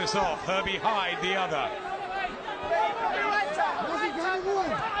pulls this off. Herbie Hyde, the other.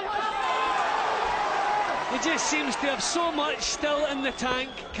 He just seems to have so much still in the tank,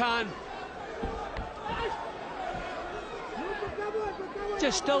 Khan.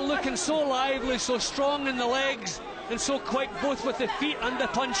 Just still looking so lively, so strong in the legs, and so quick both with the feet and the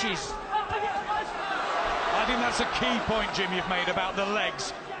punches. I think that's a key point, Jim, you've made about the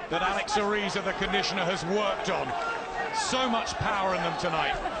legs that Alex Ariza, the conditioner, has worked on. So much power in them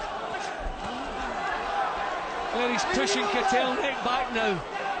tonight. Well, he's pushing Kotelnik back now.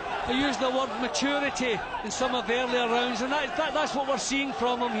 I used the word maturity in some of the earlier rounds, and that's what we're seeing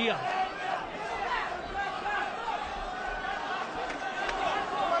from him here.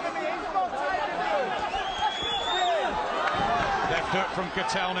 Left hook from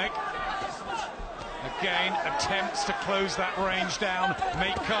Kotelnik. Again, attempts to close that range down,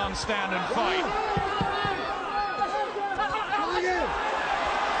 make Khan stand and fight.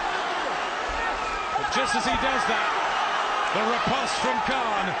 But just as he does that, the riposte from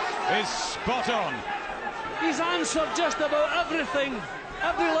Khan is spot on. He's answered just about everything.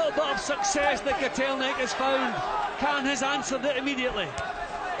 Every little bit of success that Kotelnik has found, Khan has answered it immediately.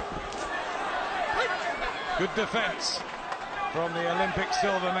 Good defence from the Olympic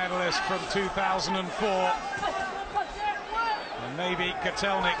silver medalist from 2004. And maybe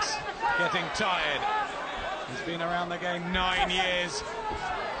Kotelnik's getting tired. He's been around the game 9 years.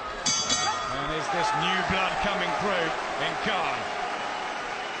 And is this new blood coming through in Khan?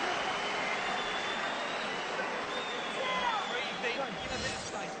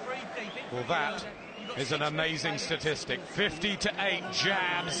 Well, that is an amazing statistic. 50-8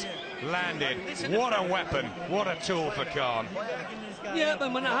 jabs landed. What a weapon, what a tool for Khan. Yeah,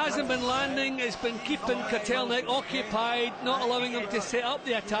 but when it hasn't been landing, it's been keeping Kotelnik occupied, not allowing him to set up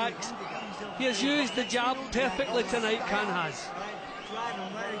the attacks. He has used the jab perfectly tonight, Khan has.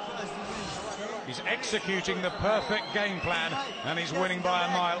 He's executing the perfect game plan, and he's winning by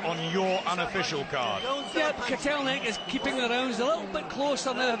a mile on your unofficial card. Yeah, Kotelnik is keeping the rounds a little bit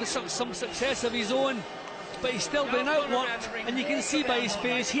closer now, with some success of his own, but he's still been outworked, and you can see by his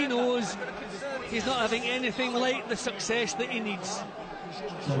face, he knows he's not having anything like the success that he needs.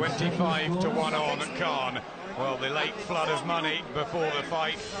 25-1 on Khan. Well, the late flood of money before the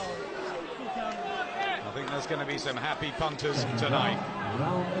fight. I think there's going to be some happy punters tonight.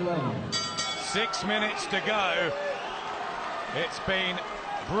 Round 11. 6 minutes to go. It's been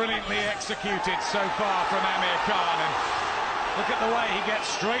brilliantly executed so far from Amir Khan, and look at the way he gets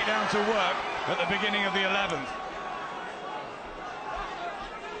straight down to work at the beginning of the 11th.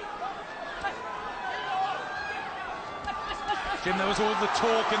 Jim, there was all the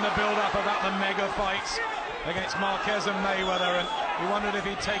talk in the build-up about the mega fights against Marquez and Mayweather, and he wondered if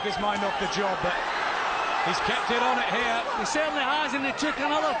he'd take his mind off the job, but he's kept it on it here. He certainly has, and he took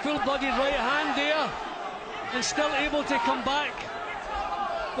another full-blooded right hand there, and still able to come back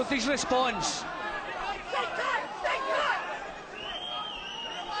with his response.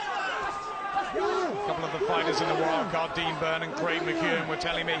 A couple of the fighters in the wildcard, Dean Byrne and Craig McEwen, were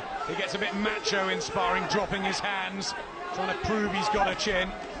telling me he gets a bit macho in sparring, dropping his hands, trying to prove he's got a chin.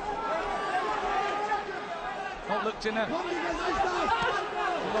 Not looked in a lot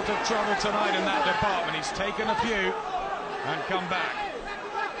of trouble tonight in that department. He's taken a few and come back.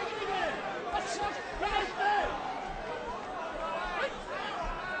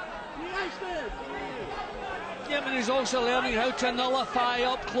 Yeah, but he's also learning how to nullify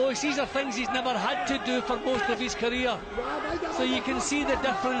up close. These are things he's never had to do for most of his career. So you can see the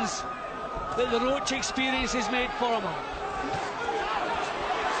difference that the Roach experience has made for him.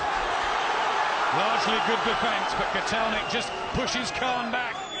 Largely good defence, but Kotelnik just pushes Khan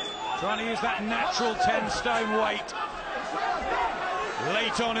back, trying to use that natural 10-stone weight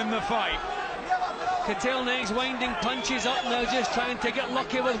late on in the fight. Kotelnik's winding punches up now, just trying to get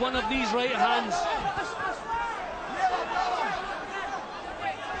lucky with one of these right hands.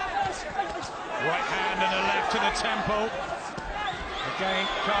 Right hand and a left to the temple. Again,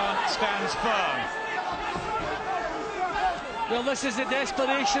 Khan stands firm. Well, this is the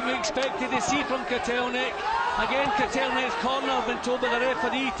desperation we expected to see from Kotelnik. Again, Kotelnik's corner been told by the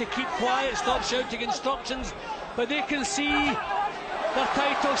referee to keep quiet, stop shouting instructions, but they can see their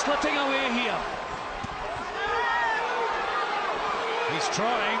title slipping away here. He's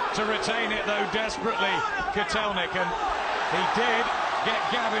trying to retain it, though, desperately, Kotelnik, and he did get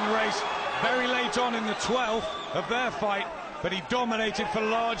Gavin Race very late on in the 12th of their fight, but he dominated for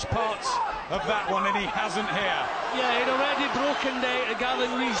large parts of that one, and he hasn't here. Yeah, he'd already broken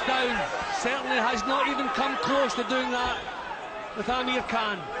Gavin Rees down. Certainly has not even come close to doing that with Amir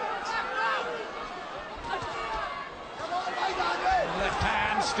Khan. Left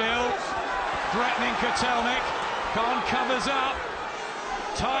hand still threatening Kotelnik. Khan covers up,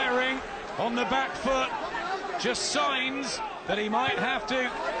 tiring on the back foot. Just signs that he might have to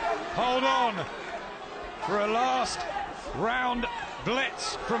hold on for a last round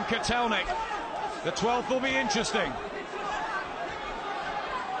blitz from Kotelnik. The 12th will be interesting.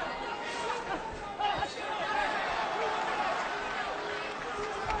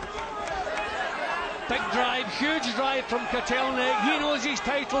 Big drive, huge drive from Kotelnik. He knows his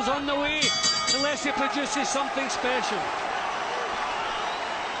title's on the way unless he produces something special.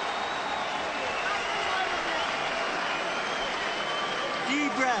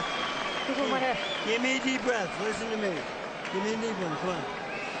 Deep breath. Give me a deep breath. Listen to me. Give me a deep one. Come on.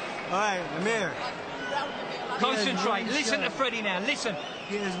 All right, Amir. Concentrate. Listen to Freddie now. Listen.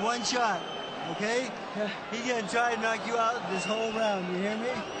 He has one shot, okay? He's going to try to knock you out this whole round. You hear me?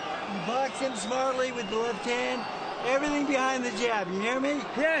 You box him smartly with the left hand. Everything behind the jab. You hear me?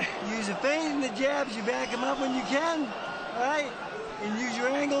 Yeah. Use a feint in the jabs. You back him up when you can. All right? And use your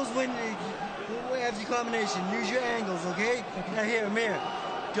angles when you have the combination. Use your angles, okay? Now here, Amir.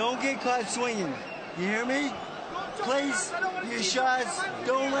 Don't get caught swinging. You hear me? Place your shots.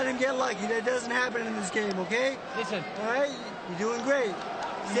 Don't let him get lucky. That doesn't happen in this game, okay? Listen. All right? You're doing great.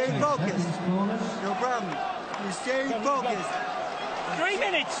 Stay focused. No problem. You stay focused. 3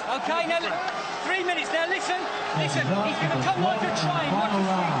 minutes. Okay, now 3 minutes. Now listen. Listen. He's going to come like a train. Watch his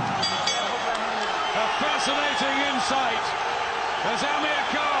feet. A fascinating insight as Amir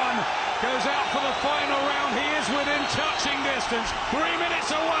Khan goes out for the final round. He is within touching distance, 3 minutes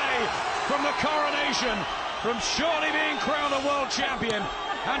away from the coronation, from surely being crowned a world champion.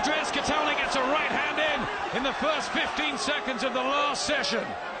 Andriy Kotelnik gets a right hand in the first 15 seconds of the last session.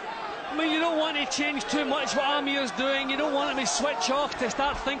 I mean, you don't want to change too much what Amir's doing. You don't want him to switch off to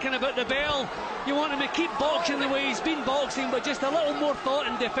start thinking about the bell. You want him to keep boxing the way he's been boxing, but just a little more thought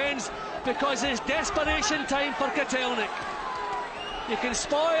in defence, because it's desperation time for Kotelnik. He can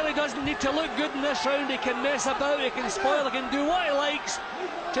spoil, he doesn't need to look good in this round, he can mess about, he can spoil, he can do what he likes.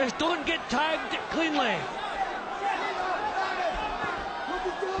 Just don't get tagged cleanly.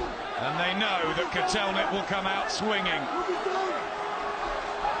 And they know that Kotelnik will come out swinging.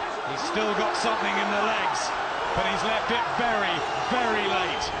 He's still got something in the legs, but he's left it very, very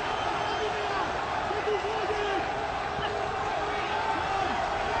late.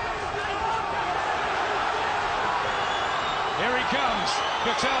 Here he comes,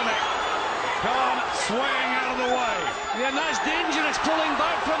 Kotelnik. Khan swaying out of the way. Yeah, and that's dangerous, pulling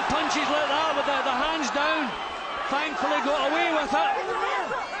back from punches like that with the hands down. Thankfully got away with it.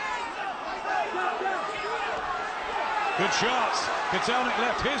 Good shots. Kotelnik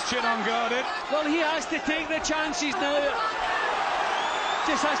left his chin unguarded. Well, he has to take the chances now.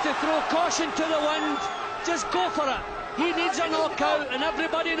 Just has to throw caution to the wind. Just go for it. He needs a knockout, and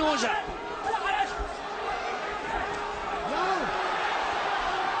everybody knows it.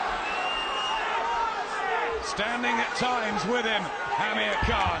 Standing at times with him, Amir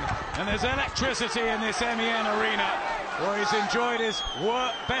Khan. And there's electricity in this MEN arena, where he's enjoyed his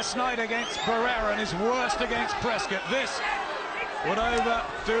best night against Barrera and his worst against Prescott. This would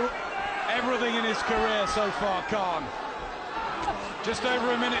overdo everything in his career so far, Khan. Just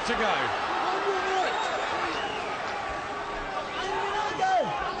over a minute to go.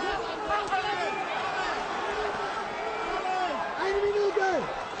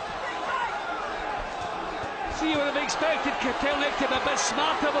 See, you would have expected Kotelnik to be a bit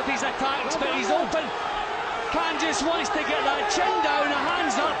smarter with his attacks, but he's open. Khan just wants to get that chin down, a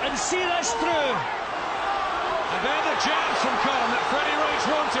hands up, and see this through. And they're the jabs from Khan that Freddie Roach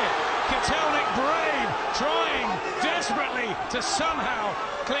wanted. Kotelnik brave, trying desperately to somehow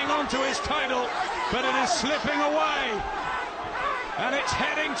cling on to his title, but it is slipping away. And it's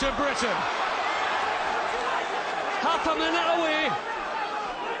heading to Britain. Half a minute away.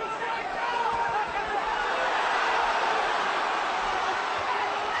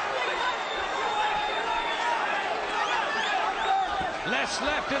 Less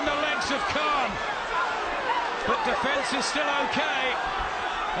left in the legs of Khan, but defence is still okay.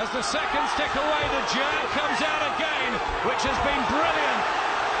 As the seconds tick away, the jab comes out again, which has been brilliant.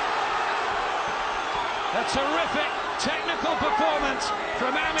 A terrific technical performance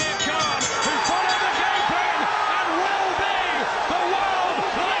from Amir Khan, who followed the game plan and will be the world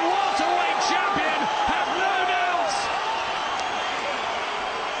light welterweight champion, have no doubts.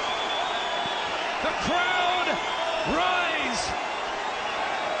 The crowd rise.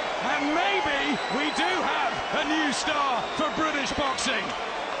 And maybe we do have a new star for British boxing.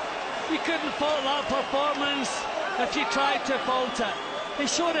 You couldn't fault that performance if you tried to fault it. He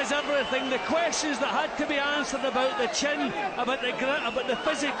showed us everything. The questions that had to be answered about the chin, about the grit, about the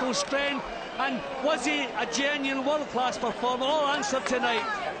physical strength, and was he a genuine world-class performer, all answered tonight.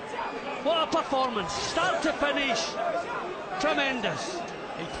 What a performance, start to finish. Tremendous.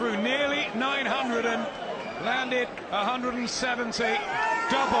 He threw nearly 900 and landed 170,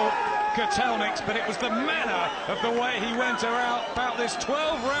 double Kotelnik's, but it was the manner of the way he went about this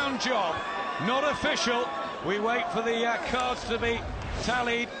 12-round job. Not official. We wait for the cards to be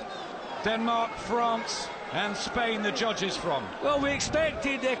tallied. Denmark, France and Spain, the judges from. Well, we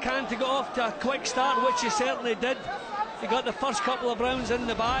expected Khan to go off to a quick start, which he certainly did. He got the first couple of rounds in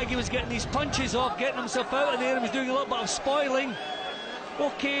the bag. He was getting his punches off, getting himself out of there. He was doing a little bit of spoiling.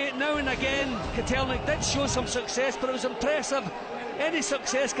 Okay, now and again, Kotelnik did show some success, but it was impressive. Any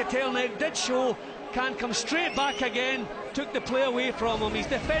success Kotelnik did show, Khan come straight back again, took the play away from him. His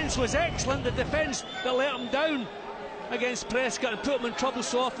defence was excellent, the defence that let him down against Prescott and put him in trouble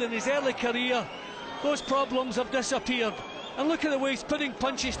so often in his early career. Those problems have disappeared. And look at the way he's putting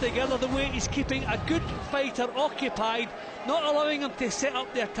punches together, the way he's keeping a good fighter occupied, not allowing him to set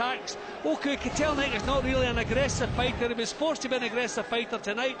up the attacks. Okay, Kotelnik is not really an aggressive fighter. He was forced to be an aggressive fighter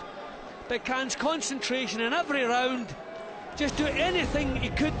tonight. But Khan's concentration in every round, just do anything he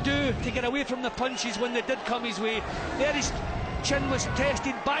could do to get away from the punches when they did come his way. There his chin was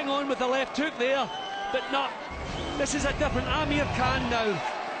tested bang on with the left hook there, but not. This is a different Amir Khan now.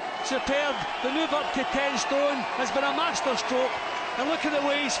 Superb. The move up to 10 stone has been a masterstroke, and look at the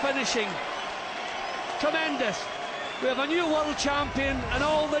way he's finishing. Tremendous. We have a new world champion, and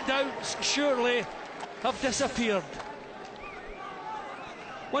all the doubts surely have disappeared.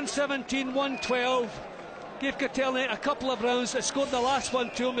 117, 112. Gave Kotelnik a couple of rounds that scored the last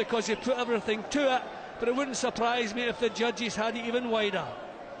one to him because he put everything to it, but it wouldn't surprise me if the judges had it even wider.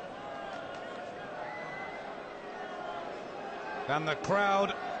 And the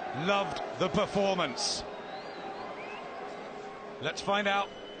crowd loved the performance. Let's find out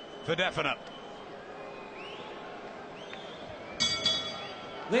for definite.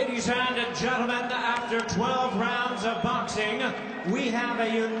 Ladies and gentlemen, after 12 rounds of boxing, we have a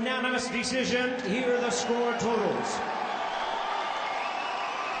unanimous decision. Here are the score totals.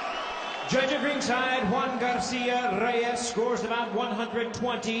 Judge at ringside, Juan Garcia Reyes scores about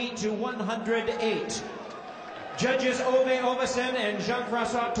 120 to 108. Judges Ove Ovesen and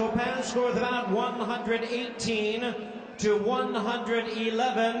Jean-Francois Topin scores about 118 to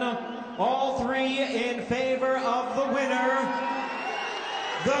 111. All three in favor of the winner,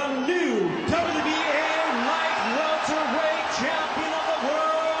 the new WBA light welterweight champion of the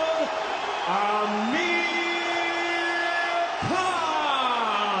world, Amir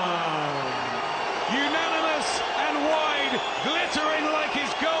Khan. Unanimous and wide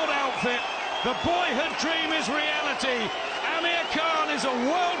The boyhood dream is reality. Amir Khan is a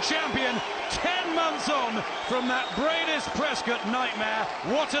world champion 10 months on from that Bradis Prescott nightmare.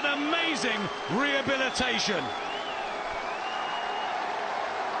 What an amazing rehabilitation.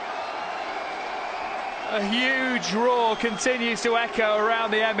 A huge roar continues to echo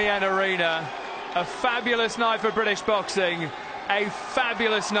around the MEN arena. A fabulous night for British boxing. A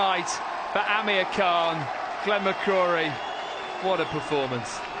fabulous night for Amir Khan. Glenn McCrory, what a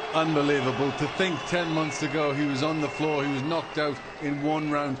performance. Unbelievable. To think 10 months ago he was on the floor, he was knocked out in one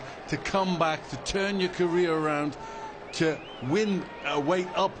round, to come back, to turn your career around, to win a weight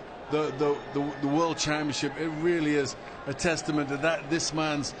up the World Championship. It really is a testament to that, this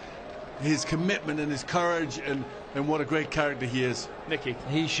man's his commitment and his courage, and what a great character he is. Nicky.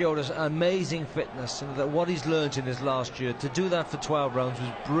 He showed us amazing fitness, and that what he's learned in his last year, to do that for 12 rounds was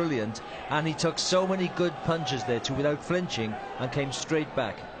brilliant, and he took so many good punches there too without flinching and came straight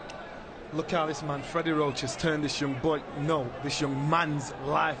back. Look how this man, Freddie Roach, has turned this young boy, this young man's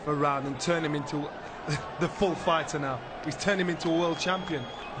life around and turned him into the full fighter now. He's turned him into a world champion.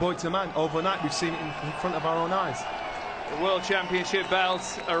 Boy to man, overnight we've seen it in front of our own eyes. The World Championship belt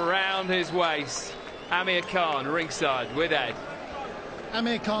around his waist. Amir Khan ringside with Ed.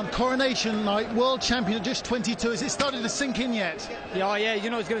 Amir Khan, coronation night, world champion at just 22. Has it started to sink in yet? Yeah,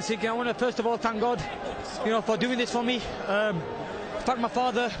 it's going to sink in. I want to first of all thank God, for doing this for me. Thank my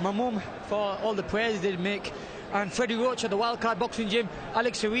father, my mum, for all the prayers they make, and Freddie Roach at the Wildcard Boxing Gym,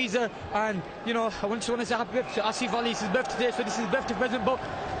 Alex Ariza, and I just want to say happy birthday to Asif Ali. It's his birthday today, so this is his birthday present. But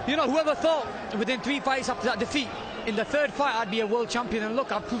whoever thought within 3 fights after that defeat, in the third fight I'd be a world champion, and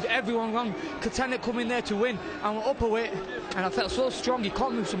look, I proved everyone wrong. Kotelnik come in there to win, and we're up a weight, and I felt so strong. He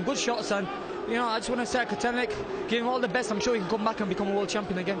caught me with some good shots, and I just want to say Kotelnik, give him all the best. I'm sure he can come back and become a world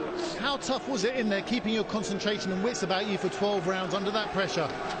champion again. How tough was it in there, keeping your concentration and wits about you for 12 rounds under that pressure?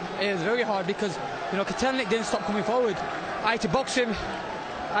 It was very hard because Kotelnik didn't stop coming forward. I had to box him,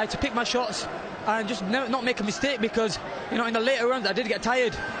 I had to pick my shots and just not make a mistake, because in the later rounds I did get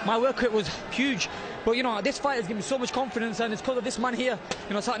tired. My work rate was huge, but this fight has given me so much confidence, and it's because of this man here,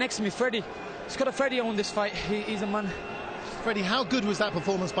 sat next to me, Freddie. It's got a Freddie on this fight. He's a man. Freddie, how good was that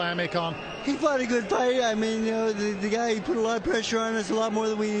performance by Amir Khan? He fought a good fight. I mean, the guy, he put a lot of pressure on us, a lot more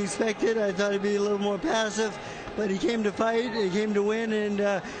than we expected. I thought he'd be a little more passive, but he came to fight, he came to win,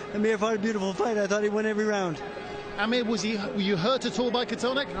 and Amir fought a beautiful fight. I thought he'd win every round. Amir, were you hurt at all by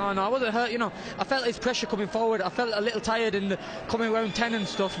Kotelnik? No, I wasn't hurt. I felt his pressure coming forward. I felt a little tired in coming around 10 and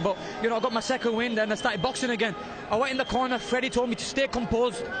stuff, but I got my second wind and I started boxing again. I went in the corner. Freddie told me to stay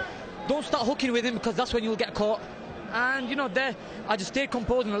composed. Don't start hooking with him, because that's when you'll get caught. And there I just stayed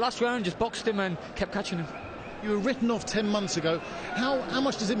composed in the last round, just boxed him and kept catching him. You were written off 10 months ago. How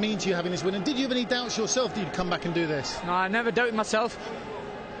much does it mean to you having this win? And did you have any doubts yourself that you'd come back and do this? No, I never doubted myself.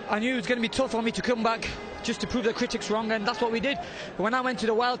 I knew it was going to be tough for me to come back just to prove the critics wrong, and that's what we did. When I went to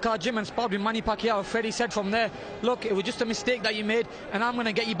the Wildcard Gym and sparred with Manny Pacquiao, Freddie said from there, look, it was just a mistake that you made, and I'm going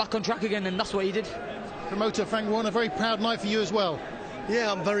to get you back on track again, and that's what he did. Promoter Frank Warren, a very proud night for you as well.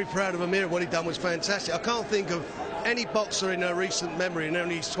 Yeah, I'm very proud of Amir. What he done was fantastic. I can't think of any boxer in recent memory, and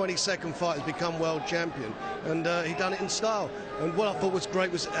only his 22nd fight has become world champion, and he done it in style. And what I thought was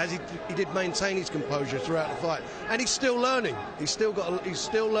great was as he did maintain his composure throughout the fight, and he's still learning. He's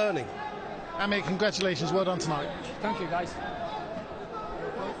still learning. Amir, congratulations, well done tonight. Thank you, guys.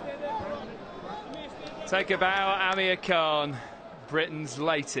 Take a bow, Amir Khan, Britain's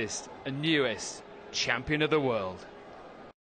latest and newest champion of the world.